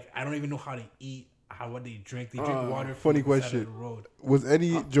 and like I don't even know how they eat, what they drink. They drink water. Funny from the side question. of the road. Was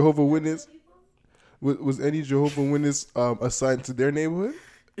any Jehovah Witness? Was any Jehovah Witness assigned to their neighborhood?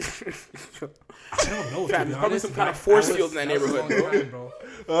 I don't know. Fam, To be there's probably honest, some kind of but force that was- field in that was a neighborhood, long time, bro.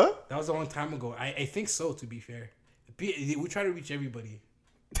 Huh? That was a long time ago. I think so. To be fair, we try to reach everybody.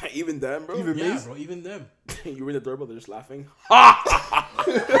 Even them, bro. Even Yeah, Mace? bro. Even them. You ring the doorbell, they're just laughing.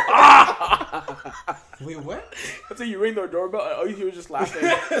 Wait, what? I say you ring their doorbell, all you hear is just laughing.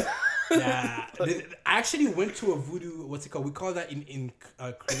 Yeah. I actually went to a voodoo. What's it called? We call that in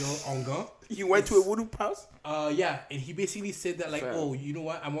Creole ongan. You went to a voodoo house? Yeah, and he basically said that like, Fam. oh, you know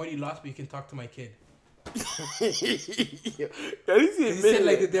what? I'm already lost, but you can talk to my kid. At least he He admitted said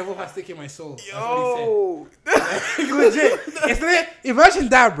like the it. devil has taken my soul. That's what Yo, he said. Legit. It's like, imagine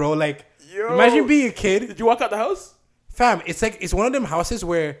that, bro. Like, Yo. imagine being a kid, did you walk out the house? fam. It's like it's one of them houses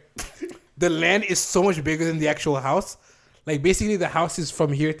where the land is so much bigger than the actual house. Like basically, the house is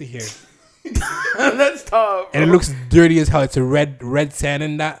from here to here, That's tough. and it looks dirty as hell. It's a red sand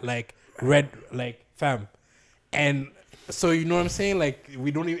and that, like red, like fam, and so you know what I'm saying. Like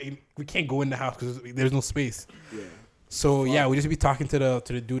we can't go in the house because there's no space. Yeah. So yeah, we just be talking to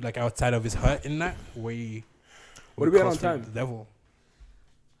the dude like outside of his hut and that where he. What are we at calls on for time? The devil.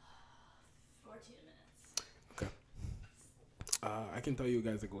 14 minutes. I can tell you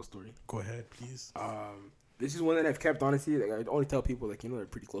guys a ghost story. Go ahead, please. This is one that I've kept, honestly. Like, I only tell people, like, you know, they're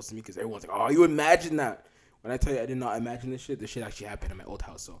pretty close to me because everyone's like, oh, you imagine that. When I tell you I did not imagine this shit actually happened in my old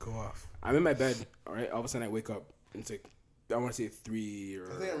house. So Go off. I'm in my bed, all right? All of a sudden I wake up and it's like, I want to say 3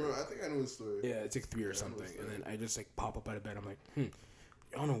 or... I think I know the story. Yeah, it's like 3 or something. And then I just, like, pop up out of bed. I'm like,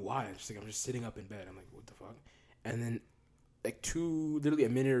 I don't know why. I'm just sitting up in bed. I'm like, what the fuck? And then, like, literally a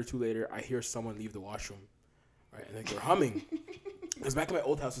minute or two later, I hear someone leave the washroom, right? And, like, they're humming. Because back in my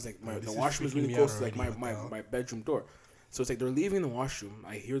old house, it's like the washroom is really close to like my bedroom door. So it's like they're leaving the washroom.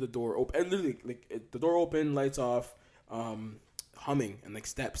 I hear the door open, and literally like the door open, lights off, humming and like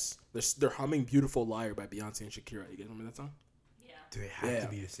steps. They're humming "Beautiful Liar" by Beyonce and Shakira. You guys remember that song? Yeah. Do it have Yeah. to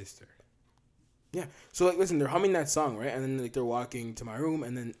be your sister? Yeah. So like, listen, they're humming that song, right? And then like they're walking to my room,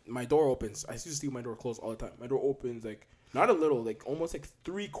 and then my door opens. I used to leave my door closed all the time. My door opens like not a little, like almost like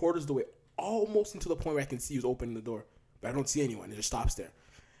 3/4 of the way, almost into the point where I can see who's opening the door. But I don't see anyone. It just stops there.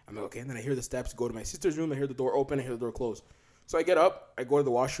 I'm like, okay. And then I hear the steps go to my sister's room. I hear the door open. I hear the door close. So I get up. I go to the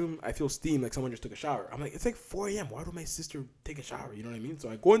washroom. I feel steam like someone just took a shower. I'm like, it's like 4 a.m. Why would my sister take a shower? You know what I mean?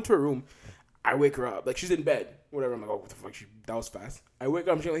 So I go into her room. I wake her up. Like, she's in bed. Whatever. I'm like, oh, what the fuck? That was fast. I wake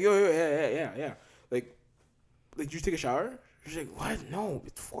up. She's like, yo, yeah. Like, did you take a shower? She's like, what? No,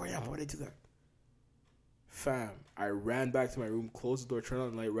 it's 4 a.m. Why would I do that? Fam, I ran back to my room, closed the door, turned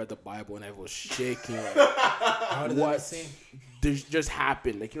on the light, read the Bible, and I was shaking. Like, How did what that same? this just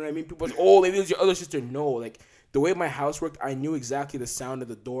happened? Like, you know what I mean? People say, oh, maybe it was your other sister. No, like, the way my house worked, I knew exactly the sound of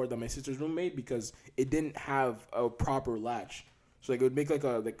the door that my sister's room made because it didn't have a proper latch. So, like, it would make like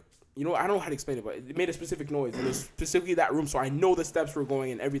a, like, you know, I don't know how to explain it, but it made a specific noise. And it was specifically that room, so I know the steps were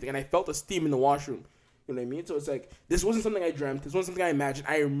going and everything. And I felt the steam in the washroom. You know what I mean? So it's like, this wasn't something I dreamt. This wasn't something I imagined.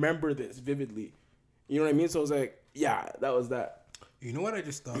 I remember this vividly. You know what I mean? So I was like, yeah, that was that. You know what I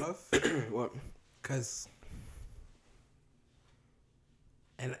just thought of? What? Because,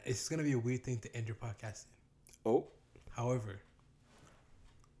 and it's gonna be a weird thing to end your podcast in. Oh? However,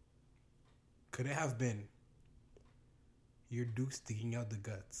 could it have been your Duke sticking out the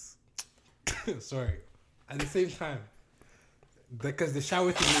guts? Sorry. At the same time, because the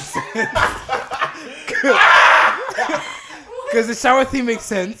shower thing makes sense. Because the shower thing makes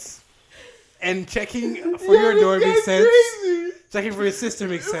sense. And checking for your door makes sense. Crazy. Checking for your sister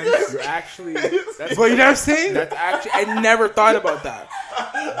makes sense. You're actually... That's, But you know what I'm saying? that's actually... I never thought about that.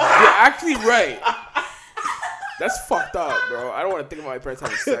 You're actually right. That's fucked up, bro. I don't want to think about my parents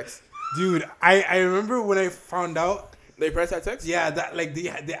having sex. Dude, I remember when I found out, They parents had sex? yeah, that like they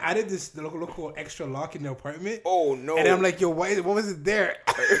added this the local extra lock in the apartment. Oh, no. And I'm like, yo, what was it there?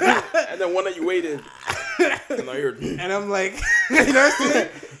 And then one that you waited. And I heard... And I'm like, you know what I'm saying?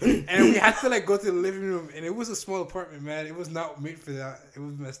 And we had to like go to the living room, and it was a small apartment, man. It was not made for that. It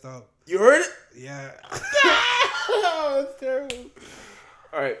was messed up. You heard it? Yeah. Oh, that's terrible.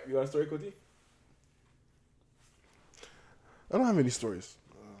 All right, you got a story, Cody? I don't have any stories.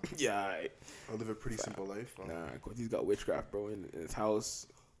 Yeah. I live a pretty simple life. Nah, Cody's got witchcraft, bro, in his house.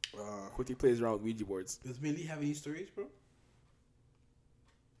 Uh, Cody plays around with Ouija boards. Does Millie have any stories, bro?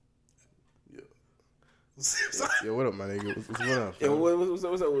 yo, what up, my nigga? What's going on? Yeah, fam? what's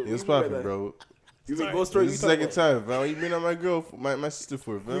up? Yo, what's poppin', bro? You make ghost story. This is the second time, fam. You been on my girl, my sister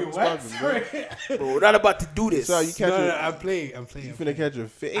for, fam. What's poppin', bro? Bro, we're not about to do this. So you catch No, a, I'm playing. you finna catch a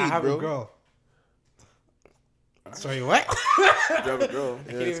fade, I have bro. a girl. Sorry, what? You have a girl.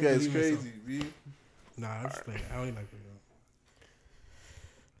 Yeah, can't this even guy's believe crazy, B. Nah, I'm just playing. I only like a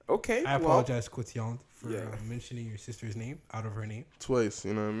girl. Okay. I apologize, Cotian, for Yeah. mentioning your sister's name out of her name. Twice,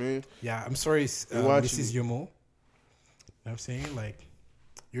 you know what I mean? Yeah, I'm sorry, watching Mrs. Yomo. You know what I'm saying? Like,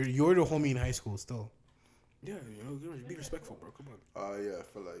 you're the homie in high school still. Yeah, you know, be respectful, bro. Come on. Yeah,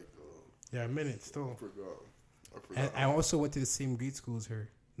 for like. Yeah, a minute still. I forgot. And I also went to the same grade school as her.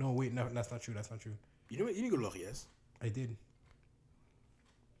 No, wait, no, that's not true. That's not true. You know what? You didn't go to Laurier's. I did.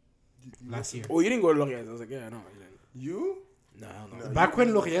 Last year. Oh, you didn't go to Laurier's. I was like, yeah, no, you didn't. You? No, hell no. Back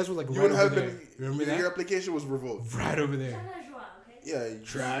when Laurier's was like You right wouldn't over have there. been. Remember Your that? application was revoked. Right over there. Yeah.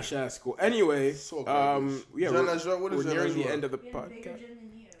 Trash ass school. Anyway, So garbage. yeah, Jean Lajoie, what is we're Jean nearing the Lajoie? end of the Bigger podcast. gym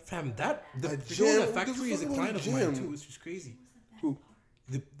than you. Fam, that the A Jonah gym? factory is a What the fuck client is of a mine gym? too. It's just crazy. Who?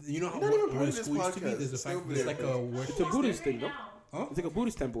 You know how You're not even where part the of this school used to be? podcast. There's a Stay factory. over There's there, like a man. work. It's a Buddhist thing, no? Huh? It's like a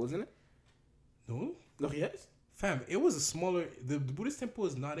Buddhist temple, isn't it? No, Laurier's? fam, it was a smaller. The Buddhist temple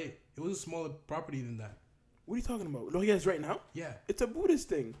is not it. It was a smaller property than that. What are you talking about? Laurier's right now? Yeah, It's a Buddhist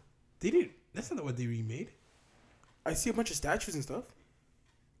thing. they did. That's not what they remade. I see a bunch of statues and stuff.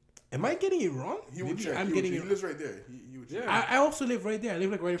 Am I getting it wrong? He would Maybe check. I'm He getting would- it. He lives right there. He would check. Yeah. I also live right there. I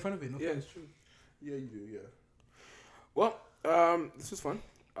live like right in front of it. No? Yeah, it's true. Yeah, you do. Yeah. Well, this was fun.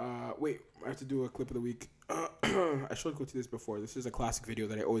 Wait, I have to do a clip of the week. I showed Kuti this before. This is a classic video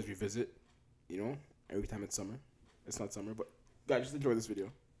that I always revisit. You know, every time it's summer. It's not summer, but guys, just enjoy this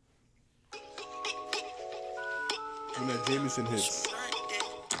video. When that Jameson hits.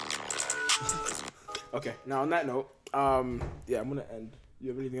 Okay, now on that note, yeah, I'm gonna end. You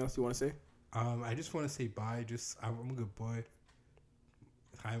have anything else you want to say? I just want to say bye. I'm a good boy.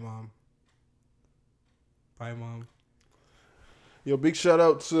 Hi, mom. Bye, mom. Yo, big shout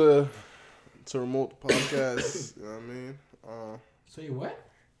out to Remote Podcast. You know what I mean? Say what?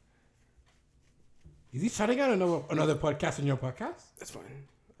 Is he shouting out another podcast on your podcast? That's fine.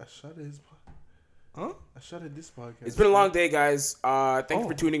 I shot at his podcast. Huh? I shot at this podcast. It's been a long day, guys. Thank you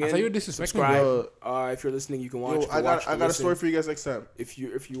for tuning in. I thought you were disrespecting Subscribe. me. If you're listening, you can watch. Yo, I got a story for you guys next time. If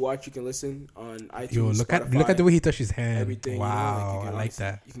you watch, you can listen on iTunes. Yo, look Spotify, at the way he touched his hand. everything. Wow, you I know, like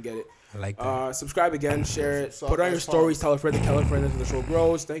that. You can get it. I like that. Subscribe again, share it, Soft put on your as fuck. stories, tell a friend until the show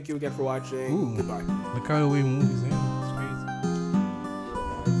grows. Thank you again for watching. Ooh. Goodbye. Look how the way he moves his hand.